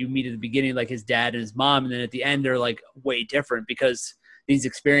characters that you meet at the beginning, like his dad and his mom. And then at the end, they're like way different because these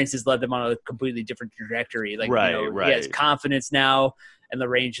experiences led them on a completely different trajectory. Like, he has confidence now. And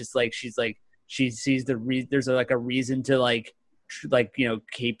Lorraine's just like, she sees there's like a reason to like, you know,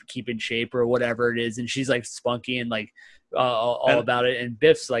 keep in shape or whatever it is, and she's like spunky and like all about it, and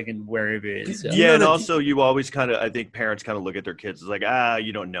Biff's like in wherever it is. Yeah, and also you always kind of, I think parents kind of look at their kids as like,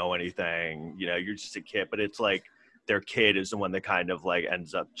 you don't know anything, you know, you're just a kid, but it's like their kid is the one that kind of like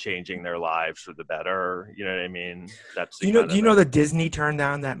ends up changing their lives for the better. You know what I mean? That's do you know that Disney turned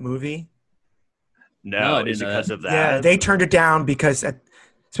down that movie? No, is it because of that? Yeah, they turned it down because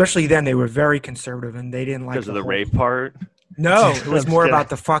especially then they were very conservative and they didn't like because of the rape part. No, it was more about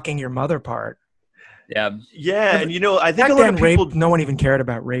the fucking your mother part. Yeah. Yeah, and you know, I think back then, rape, no one even cared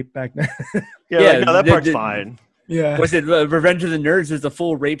about rape back then. No, that part's fine. Yeah. Was it Revenge of the Nerds? There's a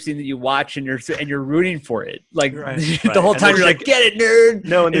full rape scene that you watch and you're rooting for it. Like the whole time you're like, get it, nerd.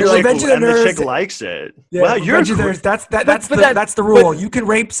 No, and the chick likes it. Yeah, wow, you're that's the rule. You can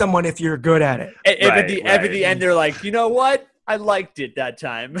rape someone if you're good at it. At the end, they're like, you know what? I liked it that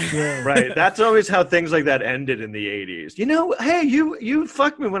time. Yeah. Right. That's always how things like that ended in the 80s. You know, hey, you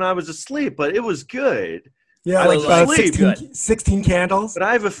fucked me when I was asleep, but it was good. Yeah, like 16 candles. But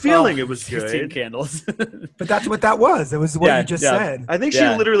I have a feeling it was 16 good. candles. But that's what that was. It was what you just said. I think she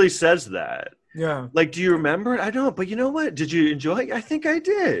literally says that. Yeah. Like, do you remember it? I don't, but you know what? Did you enjoy it? I think I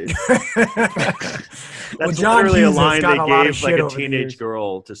did. That's literally a line they gave like a teenage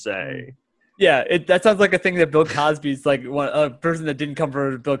girl to say. Yeah, that sounds like a thing that Bill Cosby's like a person that didn't come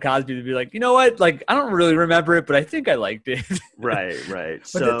from Bill Cosby to be like, you know what? Like, I don't really remember it, but I think I liked it. Right. But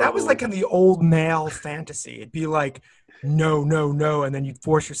So that was like in the old male fantasy. It'd be like, no, and then you'd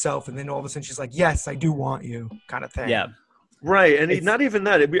force yourself, and then all of a sudden she's like, yes, I do want you, kind of thing. Yeah. right, and not even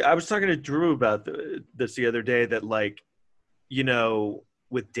that. I was talking to Drew about this the other day. That like, you know,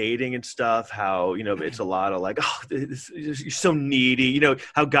 with dating and stuff, how, you know, it's a lot of like, oh, you're so needy, you know,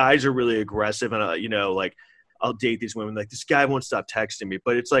 how guys are really aggressive and, you know, like I'll date these women, like this guy won't stop texting me.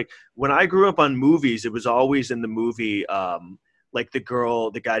 But it's like when I grew up on movies, it was always in the movie, like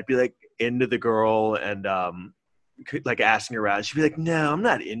the guy'd be like into the girl and like asking her out. And she'd be like, no, I'm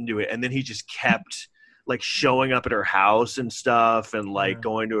not into it. And then he just kept like showing up at her house and stuff and like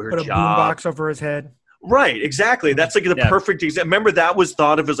going to her Put a job. boombox over his head. Right, exactly. That's like the perfect example. Remember, that was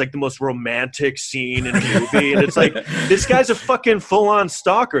thought of as like the most romantic scene in a movie, and it's like this guy's a fucking full-on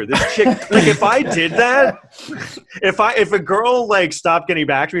stalker. This chick, like, if I did that, if a girl like stopped getting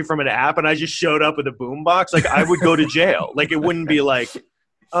back to me from an app and I just showed up with a boombox, like I would go to jail. Like it wouldn't be like,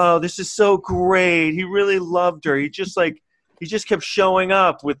 oh, this is so great. He really loved her. He just kept showing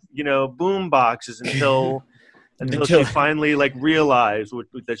up with, you know, boom boxes until she finally like realized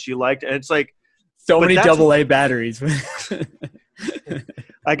that she liked it. And it's like, so many AA batteries.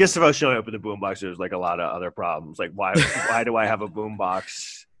 I guess if I was showing up with a boombox, there's like a lot of other problems. Like why do I have a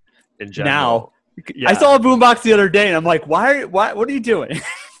boombox in general? Now, yeah. I saw a boombox the other day, and I'm like, why? What are you doing?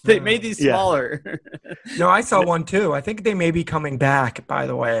 They made these smaller. No, I saw one too. I think they may be coming back, by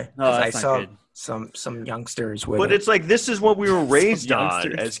the way. Oh, I that's saw not good. some youngsters with But it. it's like, this is what we were raised on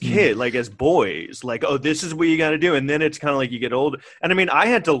youngsters. as kids, like as boys. Like, oh, this is what you got to do. And then it's kind of like you get older. And I mean, I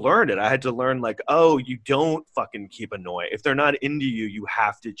had to learn it. I had to learn like, oh, you don't fucking keep annoying. If they're not into you, you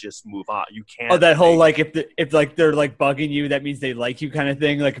have to just move on. You can't. Oh, that whole like if like they're like bugging you, that means they like you kind of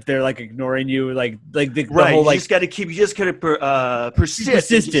thing. Like if they're like ignoring you, like the right. whole You like just got to keep. You just got to persist.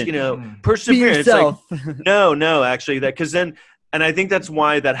 persistent. Just, you know, be persevere. It's yourself. like, no, actually, that because then, and I think that's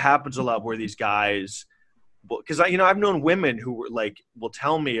why that happens a lot where these guys. Because I've known women who were like will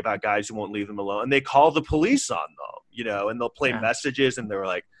tell me about guys who won't leave them alone, and they call the police on them, you know, and they'll play messages, and they're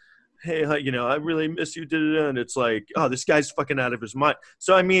like, "Hey, you know, I really miss you," and it's like, "Oh, this guy's fucking out of his mind."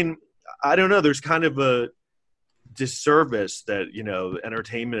 So I mean, I don't know. There's kind of a disservice that, you know,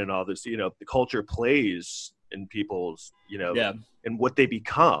 entertainment and all this, you know, the culture plays in people's, you know, and what they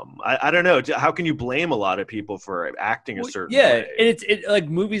become. I don't know. How can you blame a lot of people for acting a certain way? And it's like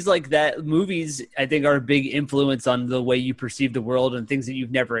movies like that. Movies, I think, are a big influence on the way you perceive the world and things that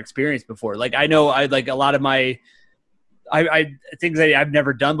you've never experienced before. Like I know I like a lot of my things that I've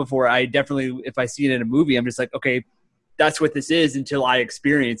never done before. I definitely, if I see it in a movie, I'm just like, okay, that's what this is until I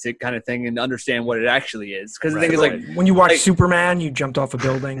experience it, kind of thing, and understand what it actually is. Because the thing is, like, when you watch Superman, you jumped off a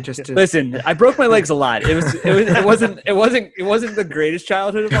building just to listen. I broke my legs a lot. It wasn't the greatest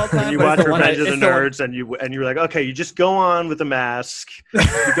childhood of all time. You watch Revenge of the Nerds, and you're like, okay, you just go on with the mask. You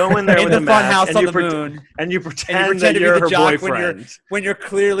go in there in with the the fun mask, house and on you the moon, and you pretend to that be you're the her jock boyfriend. when you're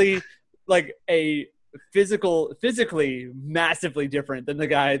clearly like a physically massively different than the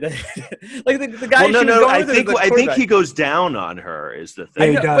guy that like the guy. Well, no. I think he goes down on her. Is the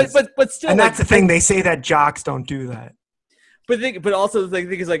thing? he does. But still, and that's the thing. They say that jocks don't do that. But also the thing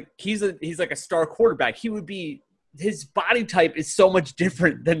is, like, he's like a star quarterback. He would be. His body type is so much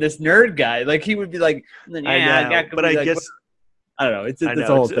different than this nerd guy. Like he would be like, I guess I don't know. It's a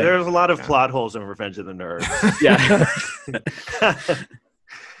whole thing. There's a lot of plot holes in Revenge of the Nerds. Yeah.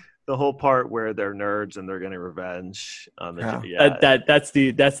 The whole part where they're nerds and they're getting revenge on the that's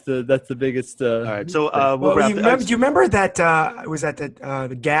the biggest. All right, so do you remember that it was at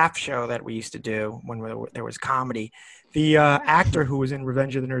the Gaff show that we used to do when there was comedy? The actor who was in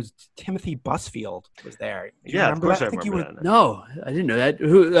Revenge of the Nerds, Timothy Busfield, was there. Of course that? I remember that. No, I didn't know that.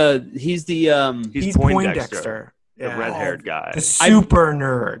 Who? He's the he's Poindexter, the red-haired guy, the super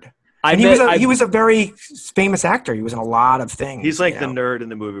nerd. He was a very famous actor. He was in a lot of things. He's like the nerd in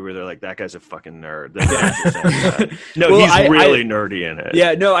the movie where they're like, that guy's a fucking nerd. No, he's really nerdy in it.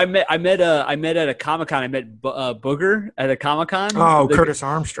 Yeah, no, I met at a Comic-Con. I met Booger at a Comic-Con. Oh, Curtis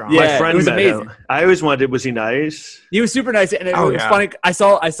Armstrong. Yeah, my friend it was met amazing. him. I always wondered, was he nice? He was super nice, and it was funny. I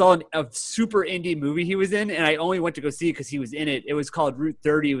saw a super indie movie he was in, and I only went to go see it because he was in it. It was called Route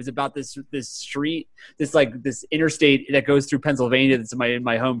 30. It was about this street, this interstate that goes through Pennsylvania. That's in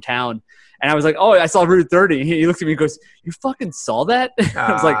my hometown. And I was like, "Oh, I saw Route 30." He looks at me and goes, "You fucking saw that?"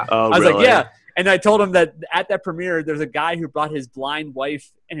 I was like, really? "Yeah." And I told him that at that premiere, there's a guy who brought his blind wife,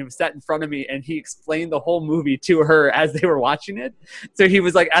 and he was sat in front of me, and he explained the whole movie to her as they were watching it. So he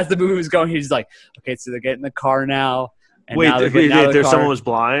was like, as the movie was going, he was like, "Okay, so they get in the car now." And Wait, now they're wait, getting out of the there's car. someone was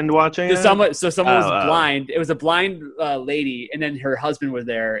blind watching it? Someone was Oh. blind. It was a blind lady, and then her husband was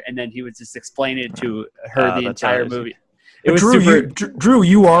there, and then he was just explaining it to her the that's entire nice. movie. It But was Drew, super. Drew,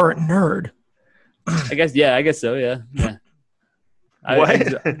 you are a nerd. I guess so. Yeah. What? I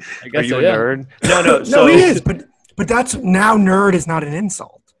Are guess you so. a Yeah. nerd? No. No, So, he is, but that's now nerd is not an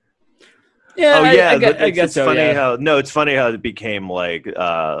insult. Yeah. oh yeah, I guess it's so. funny Yeah. how it's funny how it became like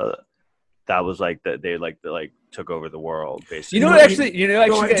that was like that they took over the world basically. You know, know, actually,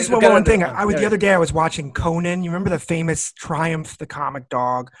 Just one thing. The other day I was watching Conan. You remember the famous Triumph the Comic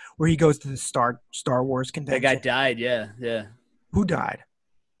Dog, where he goes to the Star Wars That convention? guy died. Yeah. Who died?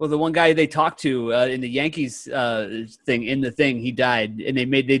 Well, the one guy they talked to in the Yankees thing, he died, and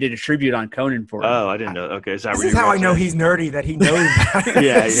they did a tribute on Conan for him. Oh, I didn't know. Okay, is that This where is you how were I know saying? he's nerdy. That he knows that.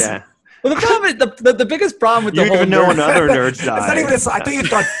 Yeah. Well, the problem is the biggest problem with the You whole even know nerd- another nerds It's not even died. this. I think you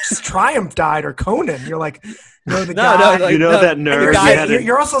thought Triumph died or Conan. You're like, the No, guy. like, You know that And the nerd. guy- you had a-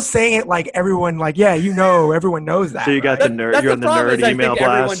 you're also saying it like everyone, like, yeah, everyone knows that. So you got right? the nerd. That's You're on the problem nerd is I email think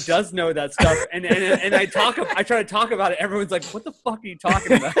everyone blast. does know that stuff, and I try to talk about it. Everyone's like, "What the fuck are you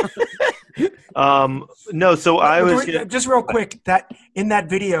talking about?" No, so I was. Just real quick, that in that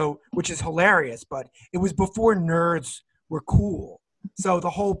video, which is hilarious, but it was before nerds were cool. So the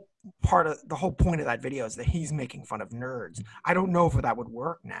whole point of that video is that he's making fun of nerds. I don't know if that would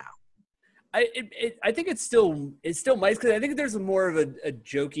work now. I think it still might, because I think there's more of a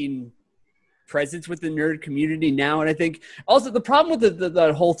joking presence with the nerd community now, and I think also the problem with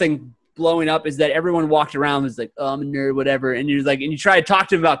the whole thing blowing up is that everyone walked around was like, "Oh, I'm a nerd," whatever, and you're like, and you try to talk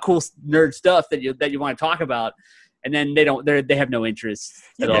to them about cool nerd stuff that you want to talk about, and then they have no interest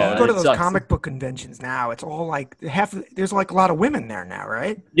at all. You go to It those sucks. comic book conventions now. It's all like there's like a lot of women there now,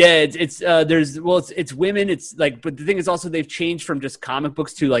 right? Yeah, it's women. It's like, but the thing is also they've changed from just comic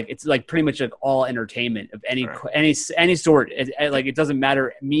books to like it's like pretty much like all entertainment of any sort. Like it doesn't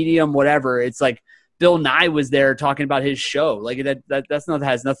matter medium, whatever. It's like Bill Nye was there talking about his show. Like that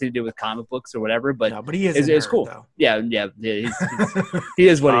has nothing to do with comic books or whatever. But No, but he is. it's a nerd, cool. though. Yeah. He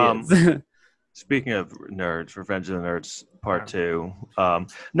is what he is. Speaking of nerds, Revenge of the Nerds Part 2.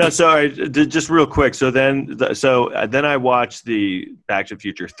 No, sorry, just real quick. So then I watched the Back to the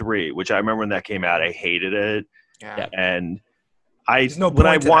Future 3, which I remember when that came out. I hated it, Yeah. and There's no when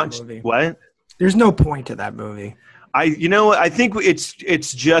I point to that watched movie. what There's no point to that movie. I think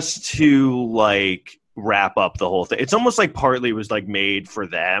it's just to like wrap up the whole thing. It's almost like partly was like made for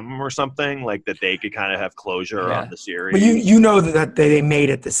them or something, like that they could kind of have closure on the series. But you know that they made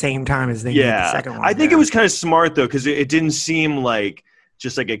it the same time as they made the second one. I think it was kind of smart though, because it didn't seem like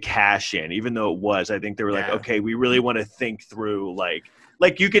just like a cash in, even though it was. I think they were like, okay, we really want to think through like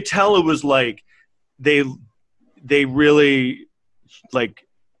you could tell it was like they really like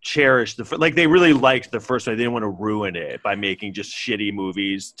cherished they really liked the first one. They didn't want to ruin it by making just shitty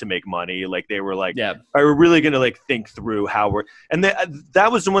movies to make money. Like they were like, we're really going to like think through how we're, and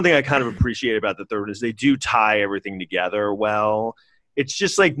that was the one thing I kind of appreciate about the third is they do tie everything together well. It's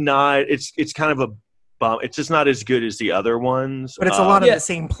just like not, it's kind of a bum. It's just not as good as the other ones. But it's a lot of the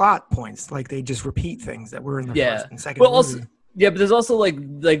same plot points. Like they just repeat things that were in the first and second movie. Also, but there's also like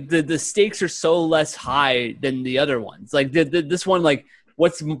the stakes are so less high than the other ones. Like this one, like,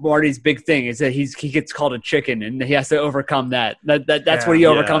 what's Marty's big thing is that he gets called a chicken and he has to overcome that. That's what he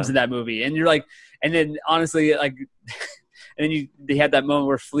overcomes in that movie. And you're like, and then honestly, like, and then they had that moment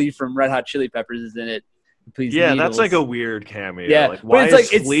where Flea from Red Hot Chili Peppers is in it. Please, that's like a weird cameo. Yeah, like, why it's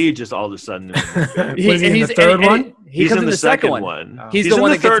is like, Flea just all of a sudden? He's in the third one. He's in the second one. Oh. He's in the one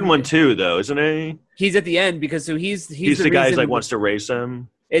the that gets, third one too, though, isn't he? He's at the end because he's the guy who like wants to race him.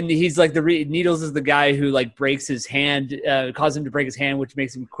 And he's like Needles is the guy who like breaks his hand, causes him to break his hand, which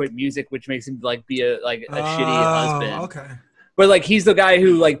makes him quit music, which makes him like be a shitty husband. Okay. But like he's the guy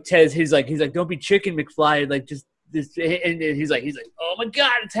who like he's like don't be chicken McFly, like just this, and he's like oh my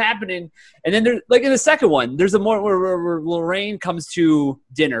god it's happening. And then there's like in the second one there's a more where Lorraine comes to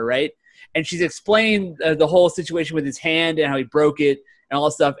dinner, right, and she's explaining the whole situation with his hand and how he broke it and all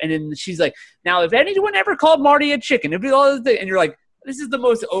that stuff, and then she's like, now if anyone ever called Marty a chicken, it'd be all this thing. And you're like, this is the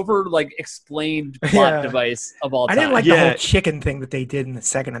most explained plot device of all time. I didn't like the whole chicken thing that they did in the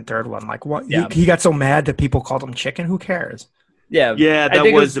second and third one. Like, what? He got so mad that people called him chicken. Who cares? Yeah,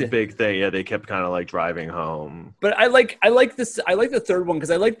 that was a big thing. Yeah, they kept kind of like driving home. But I like this. I like the third one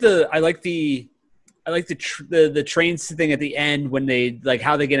because I like the train thing at the end when they like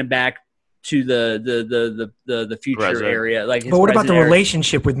how they get him back to the future area. Like, but what about the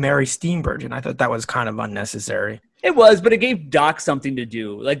relationship with Mary Steenburgen? I thought that was kind of unnecessary. It was, but it gave Doc something to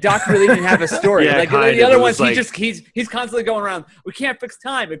do. Like Doc really didn't have a story. Yeah, like kind the of. other It ones, was he's constantly going around. We can't fix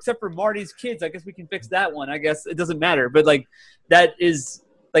time except for Marty's kids. I guess we can fix that one. I guess it doesn't matter. But like that is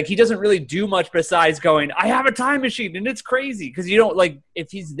like he doesn't really do much besides going, I have a time machine, and it's crazy because you don't like if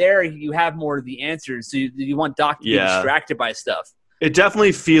he's there, you have more of the answers. So you want Doc to be distracted by stuff. It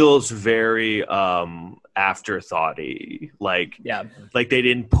definitely feels very afterthoughty. Like they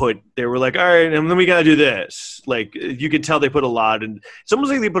didn't they were like, all right, and then we gotta do this. Like you could tell they put a lot in. It's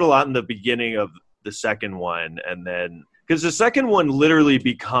almost like they put a lot in the beginning of the second one, and then because the second one literally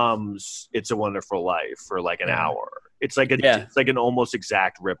becomes It's a Wonderful Life for like an hour. It's like it's like an almost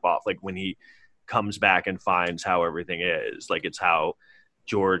exact ripoff. Like when he comes back and finds how everything is. Like it's how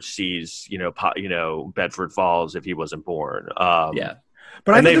George sees, Bedford Falls if he wasn't born.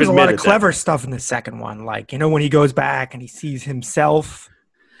 But I think there's a lot of clever stuff in the second one. Like, when he goes back and he sees himself,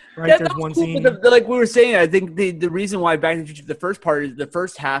 right? Yeah, there's one cool, scene. like we were saying, I think the reason why Back to the Future, the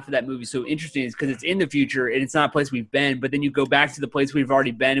first half of that movie is so interesting is because it's in the future and it's not a place we've been, but then you go back to the place we've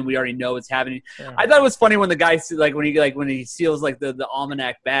already been and we already know what's happening. Yeah. I thought it was funny when the guy when he steals like the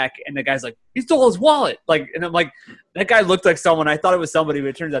almanac back and the guy's like, he stole his wallet. Like, and I'm like, that guy looked like someone. I thought it was somebody, but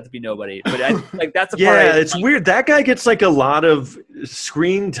it turns out to be nobody. But that's a part. Yeah, it's weird. That guy gets like a lot of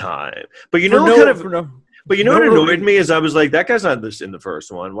screen time, but what annoyed me is I was like, that guy's not in the first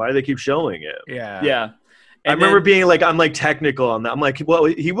one. Why do they keep showing it? Yeah. I remember being like, I'm like technical on that. I'm like, well,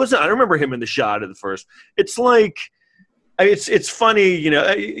 he wasn't. I don't remember him in the shot of the first. It's like, it's funny,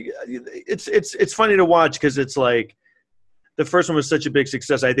 it's funny to watch because it's like the first one was such a big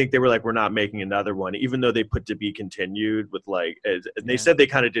success. I think they were like, we're not making another one, even though they put to be continued with like, and they said they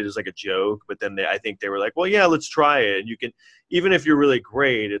kind of did as like a joke, but then I think they were like, well, yeah, let's try it. And you can, even if you're really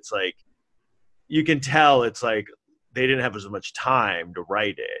great, it's like, you can tell it's like they didn't have as much time to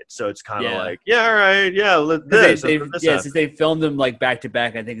write it, so it's kind of like, yeah, all right, yeah, since they filmed them like back to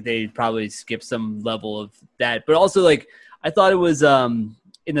back, I think they probably skipped some level of that. But also, like, I thought it was in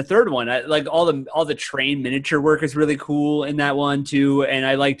the third one, like all the train miniature work is really cool in that one too, and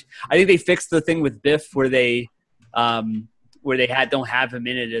I think they fixed the thing with Biff where they don't have him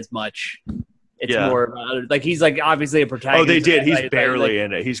in it as much. It's more like he's like obviously a protagonist. Oh, they did. He's barely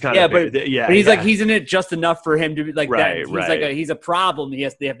in it. He's kind of but he's like he's in it just enough for him to be like that. He's like he's a problem. They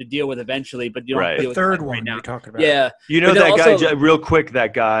have to deal with eventually, but you don't deal with the third one one right now. You're talking about. Yeah, that guy real quick.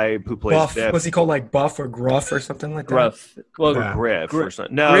 That guy who plays Buff. Biff. Was he called like Buff or Gruff or something like that? Gruff. Well, Griff or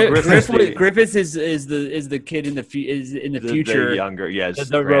something. No, Griffiths is the kid in the future. The younger,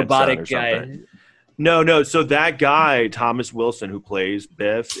 the robotic guy. No. So that guy, Thomas Wilson, who plays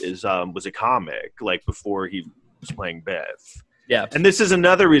Biff, was a comic like before he was playing Biff. Yeah. And this is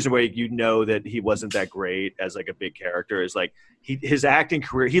another reason why that he wasn't that great as like a big character is like his acting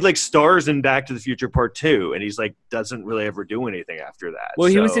career. He like stars in Back to the Future Part 2, and he's like doesn't really ever do anything after that. Well,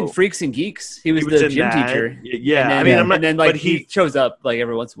 he was in Freaks and Geeks. He was the gym teacher. Yeah, and then he shows up like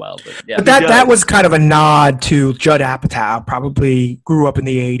every once in a while. But yeah, but that was kind of a nod to Judd Apatow. Probably grew up in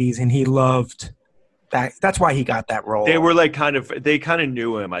the '80s, and he loved. That's why he got that role. They were like they kind of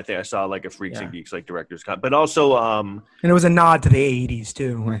knew him. I think I saw like a Freaks and Geeks like director's cut, but also and it was a nod to the '80s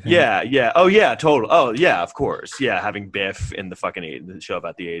too. I think. Yeah. Oh yeah, total. Oh yeah, of course. Yeah, having Biff in the fucking the show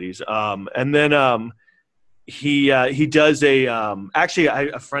about the '80s. And then he does actually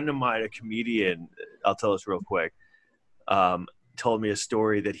a friend of mine, a comedian. I'll tell this real quick. Told me a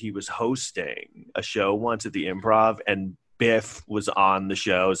story that he was hosting a show once at the Improv, and Biff was on the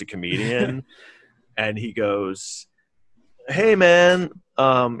show as a comedian. And he goes, "Hey man,"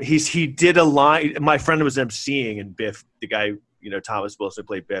 he did a line. My friend was emceeing, and Biff, the guy, Thomas Wilson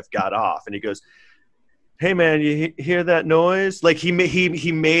played Biff, got off, and he goes, "Hey man, you hear that noise?" Like he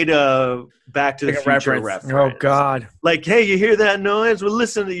made a Back to the Future reference. Oh God! Like, hey, you hear that noise? Well,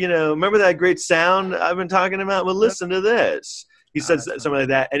 listen to remember that great sound I've been talking about? Well, listen to this. He said something like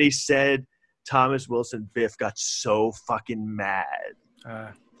that, and he said Thomas Wilson Biff got so fucking mad.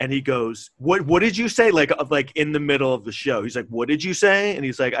 And he goes, what did you say? Like in the middle of the show. He's like, what did you say? And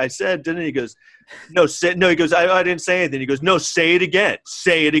he's like, I said, didn't he? He goes, no, he goes, I didn't say anything. He goes, no, say it again.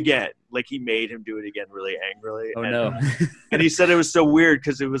 Say it again. Like he made him do it again really angrily. Oh, no. And he said it was so weird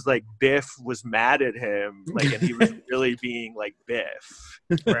because it was like Biff was mad at him. Like, and he was really being like Biff.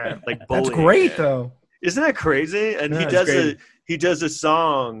 Right. Like bullying That's great, him. though. Isn't that crazy? And he does a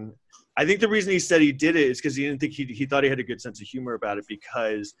song. I think the reason he said he did it is because he didn't think he thought he had a good sense of humor about it,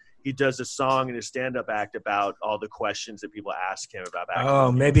 because he does a song in his stand-up act about all the questions that people ask him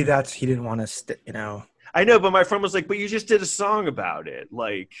about. Maybe he didn't want to, I know, but my friend was like, but you just did a song about it.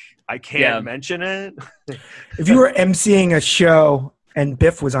 Like, I can't mention it. If you were emceeing a show and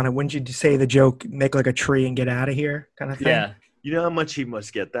Biff was on it, wouldn't you say the joke, make like a tree and get out of here kind of thing? Yeah. You know how much he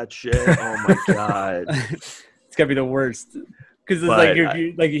must get that shit? Oh my god. It's gotta be the worst. Because it's But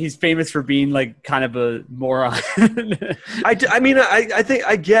like like he's famous for being like kind of a moron. I mean, I think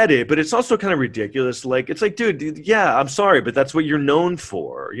I get it, but it's also kind of ridiculous. Like, it's like, dude, yeah, I'm sorry, but that's what you're known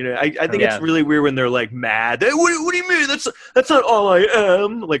for. You know, I think it's really weird when they're like mad. Hey, what do you mean? That's not all I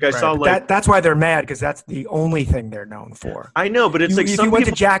am. Like, I saw like that's why they're mad, because that's the only thing they're known for. I know, but it's like if some you went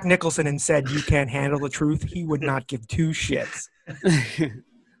people. to Jack Nicholson and said you can't handle the truth, he would not give two shits.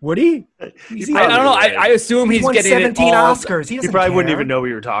 Would he? I don't know. I assume he's won getting 17 all, Oscars. He He doesn't probably wouldn't care. even know what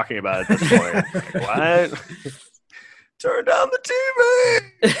you were talking about at this point. What? Turn down the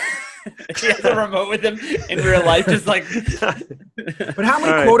TV. He has a remote with him in real life, just like. But how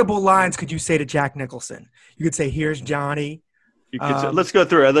many All right. quotable lines could you say to Jack Nicholson? You could say, "Here's Johnny." You could say, let's go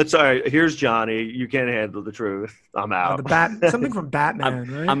through it. All right. Here's Johnny. You can't handle the truth. I'm out. Something from Batman,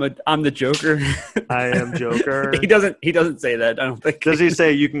 right? I'm the Joker. I am Joker. He doesn't say that. I don't think. Does he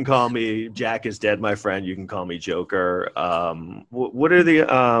say you can call me Jack is dead, my friend? You can call me Joker. What are the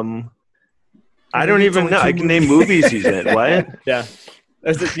I don't even know. I can name movies he's in. What? Yeah.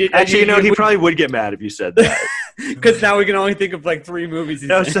 Actually, you know, he probably would get mad if you said that. Because now we can only think of like 3 movies.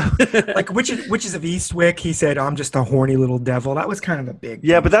 No, so Like Witches of Eastwick, he said, "I'm just a horny little devil." That was kind of a big.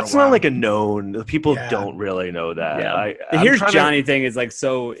 yeah, thing but for that's a while. not like a known. People Yeah. don't really know that. Yeah. I'm Here's trying to- Johnny thing is like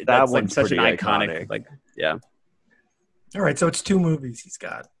so. That's like one's such an pretty iconic. iconic. Like yeah, All right, so it's 2 movies he's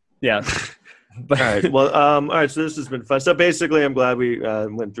got. yeah. But All right. Well, all right. So this has been fun. So basically, I'm glad we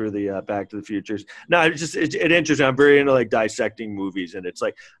went through the Back to the Futures. No, it's interesting. I'm very into like dissecting movies, and it's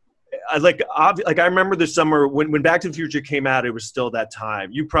like, I remember this summer when Back to the Future came out. It was still that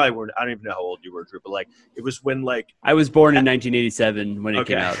time. You probably weren't. I don't even know how old you were, Drew, but like it was when like I was born in 1987 when it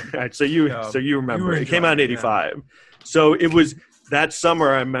okay. came out. All right. So you remember were it came out in enjoying it, yeah. '85. So it was that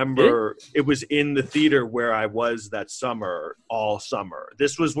summer. I remember it was in the theater where I was that summer, all summer.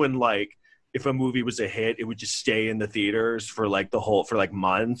 This was when like if a movie was a hit, it would just stay in the theaters for like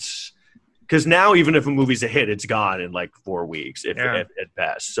months. Because now, even if a movie's a hit, it's gone in like 4 weeks at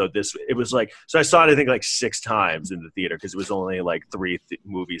best. So it was like, so I saw it, I think like 6 times in the theater because it was only like 3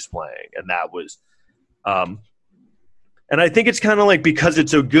 movies playing. And that was, and I think it's kind of like, because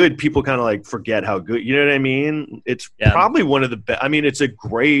it's so good, people kind of like forget how good, you know what I mean? It's probably one of the best. I mean, it's a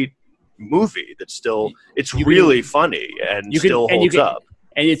great movie that's still, it's really funny and still holds up.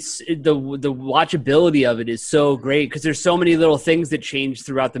 And it's the watchability of it is so great because there's so many little things that change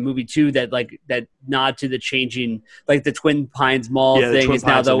throughout the movie too that nod to the changing, like the Twin Pines Mall thing is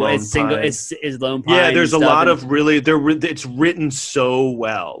now is Lone Pine. Yeah, there's a lot of really it's written so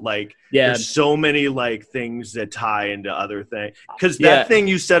well. Like there's so many like things that tie into other things. Because that thing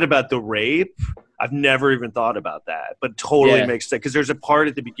you said about the rape, I've never even thought about that, but totally makes sense. Because there's a part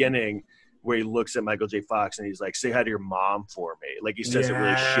at the beginning where he looks at Michael J. Fox and he's like, "Say hi to your mom for me." Like he says it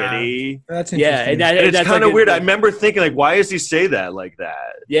really shitty. That's interesting. and It's that's kind of like weird. I remember thinking, like, why does he say that like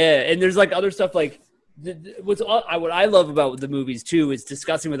that? Yeah, and there's like other stuff like what I love about the movies too is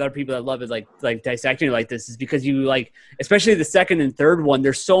discussing with other people that love it, like dissecting it like this, is because you like, especially the second and third one,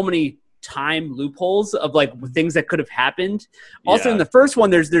 there's so many time loopholes of like things that could have happened. Also in the first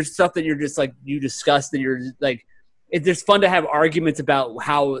one, there's stuff that you're just like you discuss that you're like. It's fun to have arguments about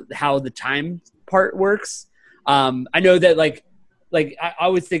how the time part works. I know that like I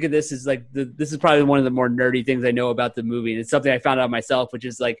always think of this as like this is probably one of the more nerdy things I know about the movie. And it's something I found out myself, which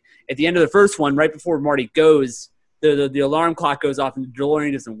is like at the end of the first one, right before Marty goes, the alarm clock goes off and the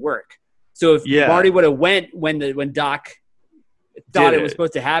DeLorean doesn't work. So if Marty would have went when Doc thought it was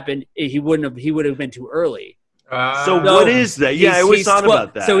supposed to happen, he would have been too early. So what is that? Yeah, I always thought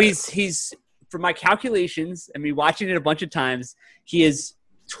about that. So he's for my calculations and me watching it a bunch of times, he is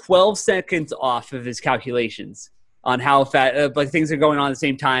 12 seconds off of his calculations on how fast like things are going on at the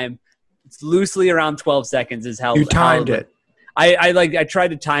same time. It's loosely around 12 seconds is how you timed it. I tried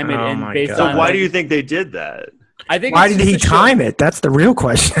to time it and based on. So why do you think they did that? I think why did he time it? That's the real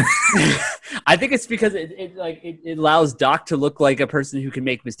question. I think it's because it allows Doc to look like a person who can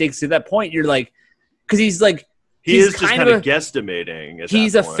make mistakes. To that point, you're like, because he's like. He's just kind of guesstimating.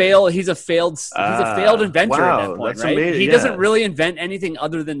 He's a failed inventor at that point, right? Amazing. He doesn't really invent anything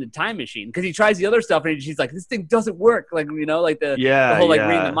other than the time machine because he tries the other stuff and he's like, this thing doesn't work. Like, you know, like the whole like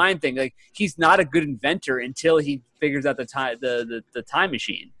reading the mind thing. Like he's not a good inventor until he figures out the time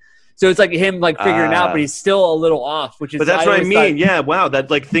machine. So it's like him like figuring it out, but he's still a little off. Which is, but that's what I mean. Yeah, wow, that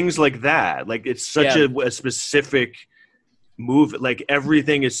like things like that. Like it's such a specific move. Like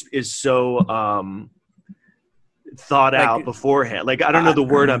everything is so. Thought out beforehand. Like I don't know the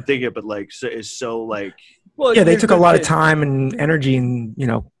word I'm thinking of, but like so is so like Well, Yeah, they there's took a the- lot of time and energy, and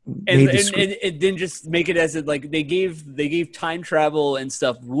made this. and then just make it as like they gave time travel and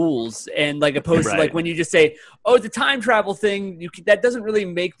stuff rules, and like opposed to like Right. when you just say, oh, it's a time travel thing, that doesn't really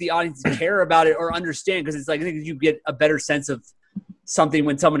make the audience care about it or understand, because it's like I think you get a better sense of something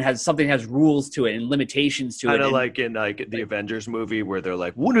when something has rules to it and limitations to it. Kind of And- like in the Avengers movie where they're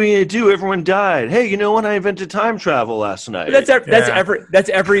like, "What are we gonna do? Everyone died. Hey, you know what? I invented time travel last night." That's every That's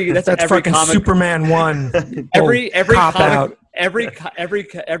every fucking comic Superman 1. every cop comic out. every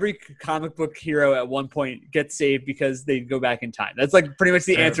comic book hero at one point gets saved because they go back in time. That's like pretty much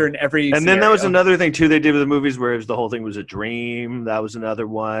the answer in every. And then that was scenario. another thing too they did with the movies where the whole thing was a dream. That was another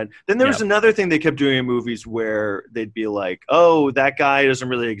one. Then there was another thing they kept doing in movies where they'd be like, "Oh, that guy doesn't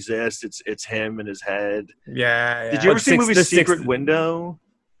really exist. It's him in his head." Yeah. Did you ever see the movie the Secret sixth- Window?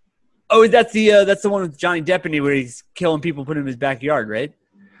 Oh, that's the one with Johnny Depp in it where he's killing people, putting them in his backyard, right?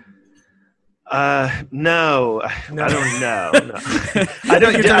 No, No. I don't know. No. I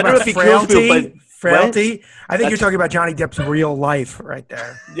don't know if he kills people, but frailty. What? I think you're talking about Johnny Depp's real life right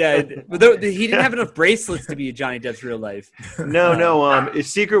there. Yeah, but he didn't have enough bracelets to be Johnny Depp's real life. No. It's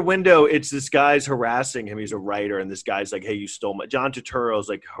Secret Window. It's this guy's harassing him. He's a writer, and this guy's like, "Hey, you stole my." John Turturro's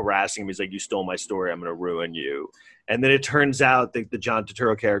like harassing him. He's like, "You stole my story. I'm going to ruin you." And then it turns out that the John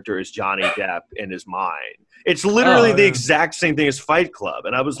Turturro character is Johnny Depp in his mind. It's literally the exact same thing as Fight Club.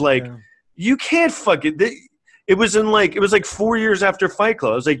 And I was like, "You can't fuck it." It was like 4 years after Fight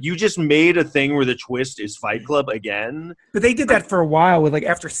Club. I was like, you just made a thing where the twist is Fight Club again. But they did that for a while with like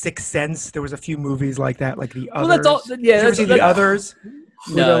after Sixth Sense. There was a few movies like that, like the others. Well, that's all. Yeah, Did you ever see the others?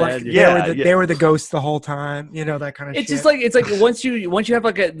 No, They were the ghosts the whole time. That kind of It's shit. just like once you have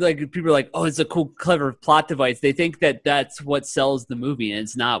like people are like, oh, it's a cool, clever plot device. They think that that's what sells the movie, and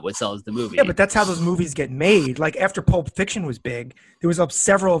it's not what sells the movie. Yeah, but that's how those movies get made. Like after Pulp Fiction was big, there was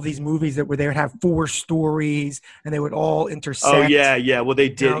several of these movies where they would have 4 stories and they would all intersect. Oh yeah. Well, they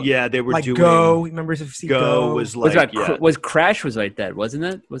did. They were like doing Go. Remember if you see Go? was like was Crash was like that, wasn't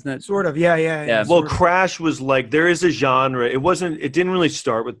it? Wasn't that Sort of. Yeah. Well, Crash was like there is a genre. It didn't really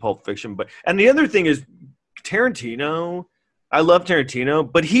start with Pulp Fiction, and the other thing is Tarantino. I love Tarantino,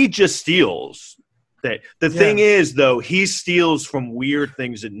 but he just steals. The thing is, though, he steals from weird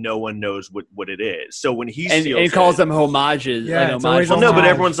things that no one knows what it is. So when he steals, and he calls them homages. Yeah, like it's always homages. no, but homage.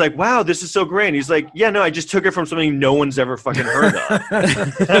 everyone's like, "Wow, this is so great." And he's like, "Yeah, no, I just took it from something no one's ever fucking heard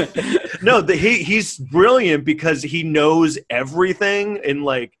of." No, he's brilliant because he knows everything in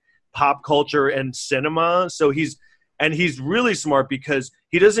like pop culture and cinema. So he's really smart because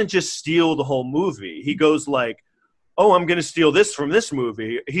he doesn't just steal the whole movie. He goes like, "Oh, I'm going to steal this from this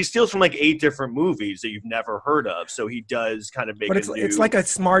movie." He steals from like 8 different movies that you've never heard of. So he does kind of make. But it's like a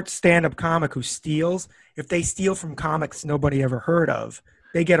smart stand-up comic who steals. If they steal from comics nobody ever heard of,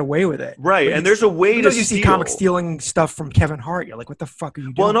 they get away with it. right. But And there's a way to because you see steal. comics stealing stuff from Kevin Hart, you're like, what the fuck are you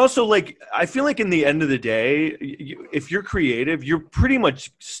doing? Well, and also, like, I feel like in the end of the day, if you're creative, you're pretty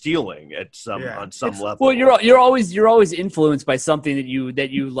much stealing on some level. Well, you're always influenced by something that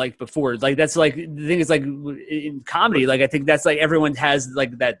you liked before. Like that's like the thing is like in comedy. Like I think that's like everyone has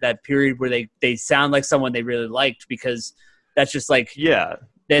like that period where they sound like someone they really liked because that's just like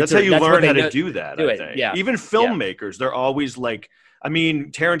that's how you what learn they how know- to do that. do I it, think. yeah. Even filmmakers, they're always like. I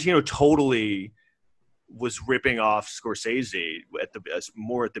mean, Tarantino totally was ripping off Scorsese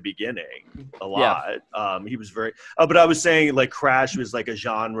more at the beginning a lot. He was very. But I was saying like Crash was like a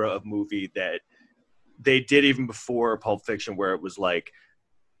genre of movie that they did even before Pulp Fiction, where it was like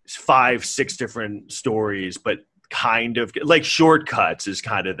 5-6 different stories, but kind of like Shortcuts is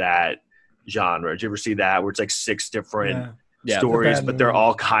kind of that genre. Did you ever see that where it's like 6 different stories, but they're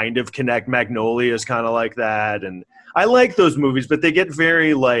all kind of connect? Magnolia is kind of like that, and I like those movies, but they get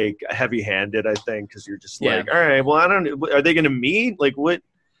very like heavy-handed, I think, because you're just like, all right, well, I don't know, are they going to meet? Like what?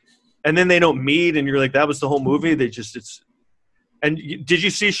 And then they don't meet, and you're like, that was the whole movie. And did you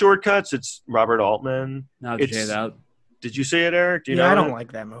see Shortcuts? It's Robert Altman. No, check it out. Did you see it, Eric? Do you know I don't it?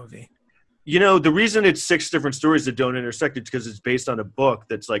 like that movie. The reason it's 6 different stories that don't intersect is because it's based on a book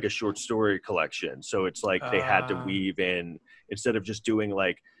that's like a short story collection. So it's like they had to weave in, instead of just doing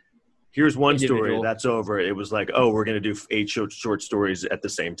like, here's one story, that's over. It was like, oh, we're going to do 8 short stories at the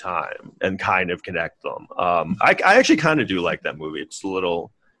same time and kind of connect them. I actually kind of do like that movie. It's a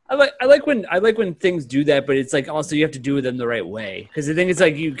little. I like when things do that, but it's like also you have to do them the right way, because the thing is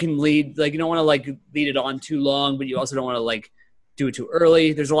like you can lead, like you don't want to like lead it on too long, but you also don't want to like do it too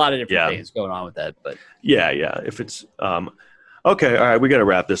early. There's a lot of different things going on with that, but yeah. If it's okay, all right, we got to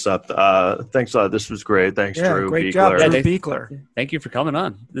wrap this up. Thanks a lot. This was great. Thanks, Drew. Great Beekler. job, Drew Beekler. Thank you for coming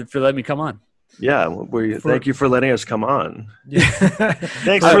on, for letting me come on. Yeah, thank you for letting us come on. Yeah.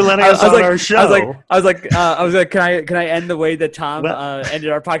 Thanks for letting us on our show. I was like, can I end the way that Tom ended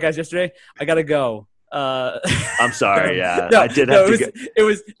our podcast yesterday? I gotta go. I'm sorry. Yeah, no, I did have to. It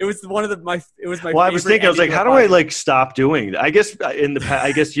was one of my. It was my. Well, I was thinking. I was like, how do I like stop doing that? I guess in the past,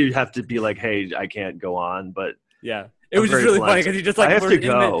 I guess you have to be like, hey, I can't go on. But yeah, it was just really funny because he just like I have to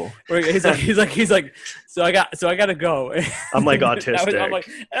go. He's like, so I gotta go. I'm like autistic.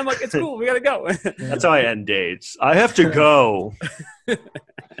 I'm like, it's cool. We gotta go. That's how I end dates. I have to go.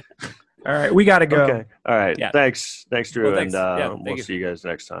 All right, we gotta go. Okay. All right. Yeah. Thanks, Drew, Well, thanks. and we'll you. see you guys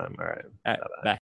next time. All right. Bye.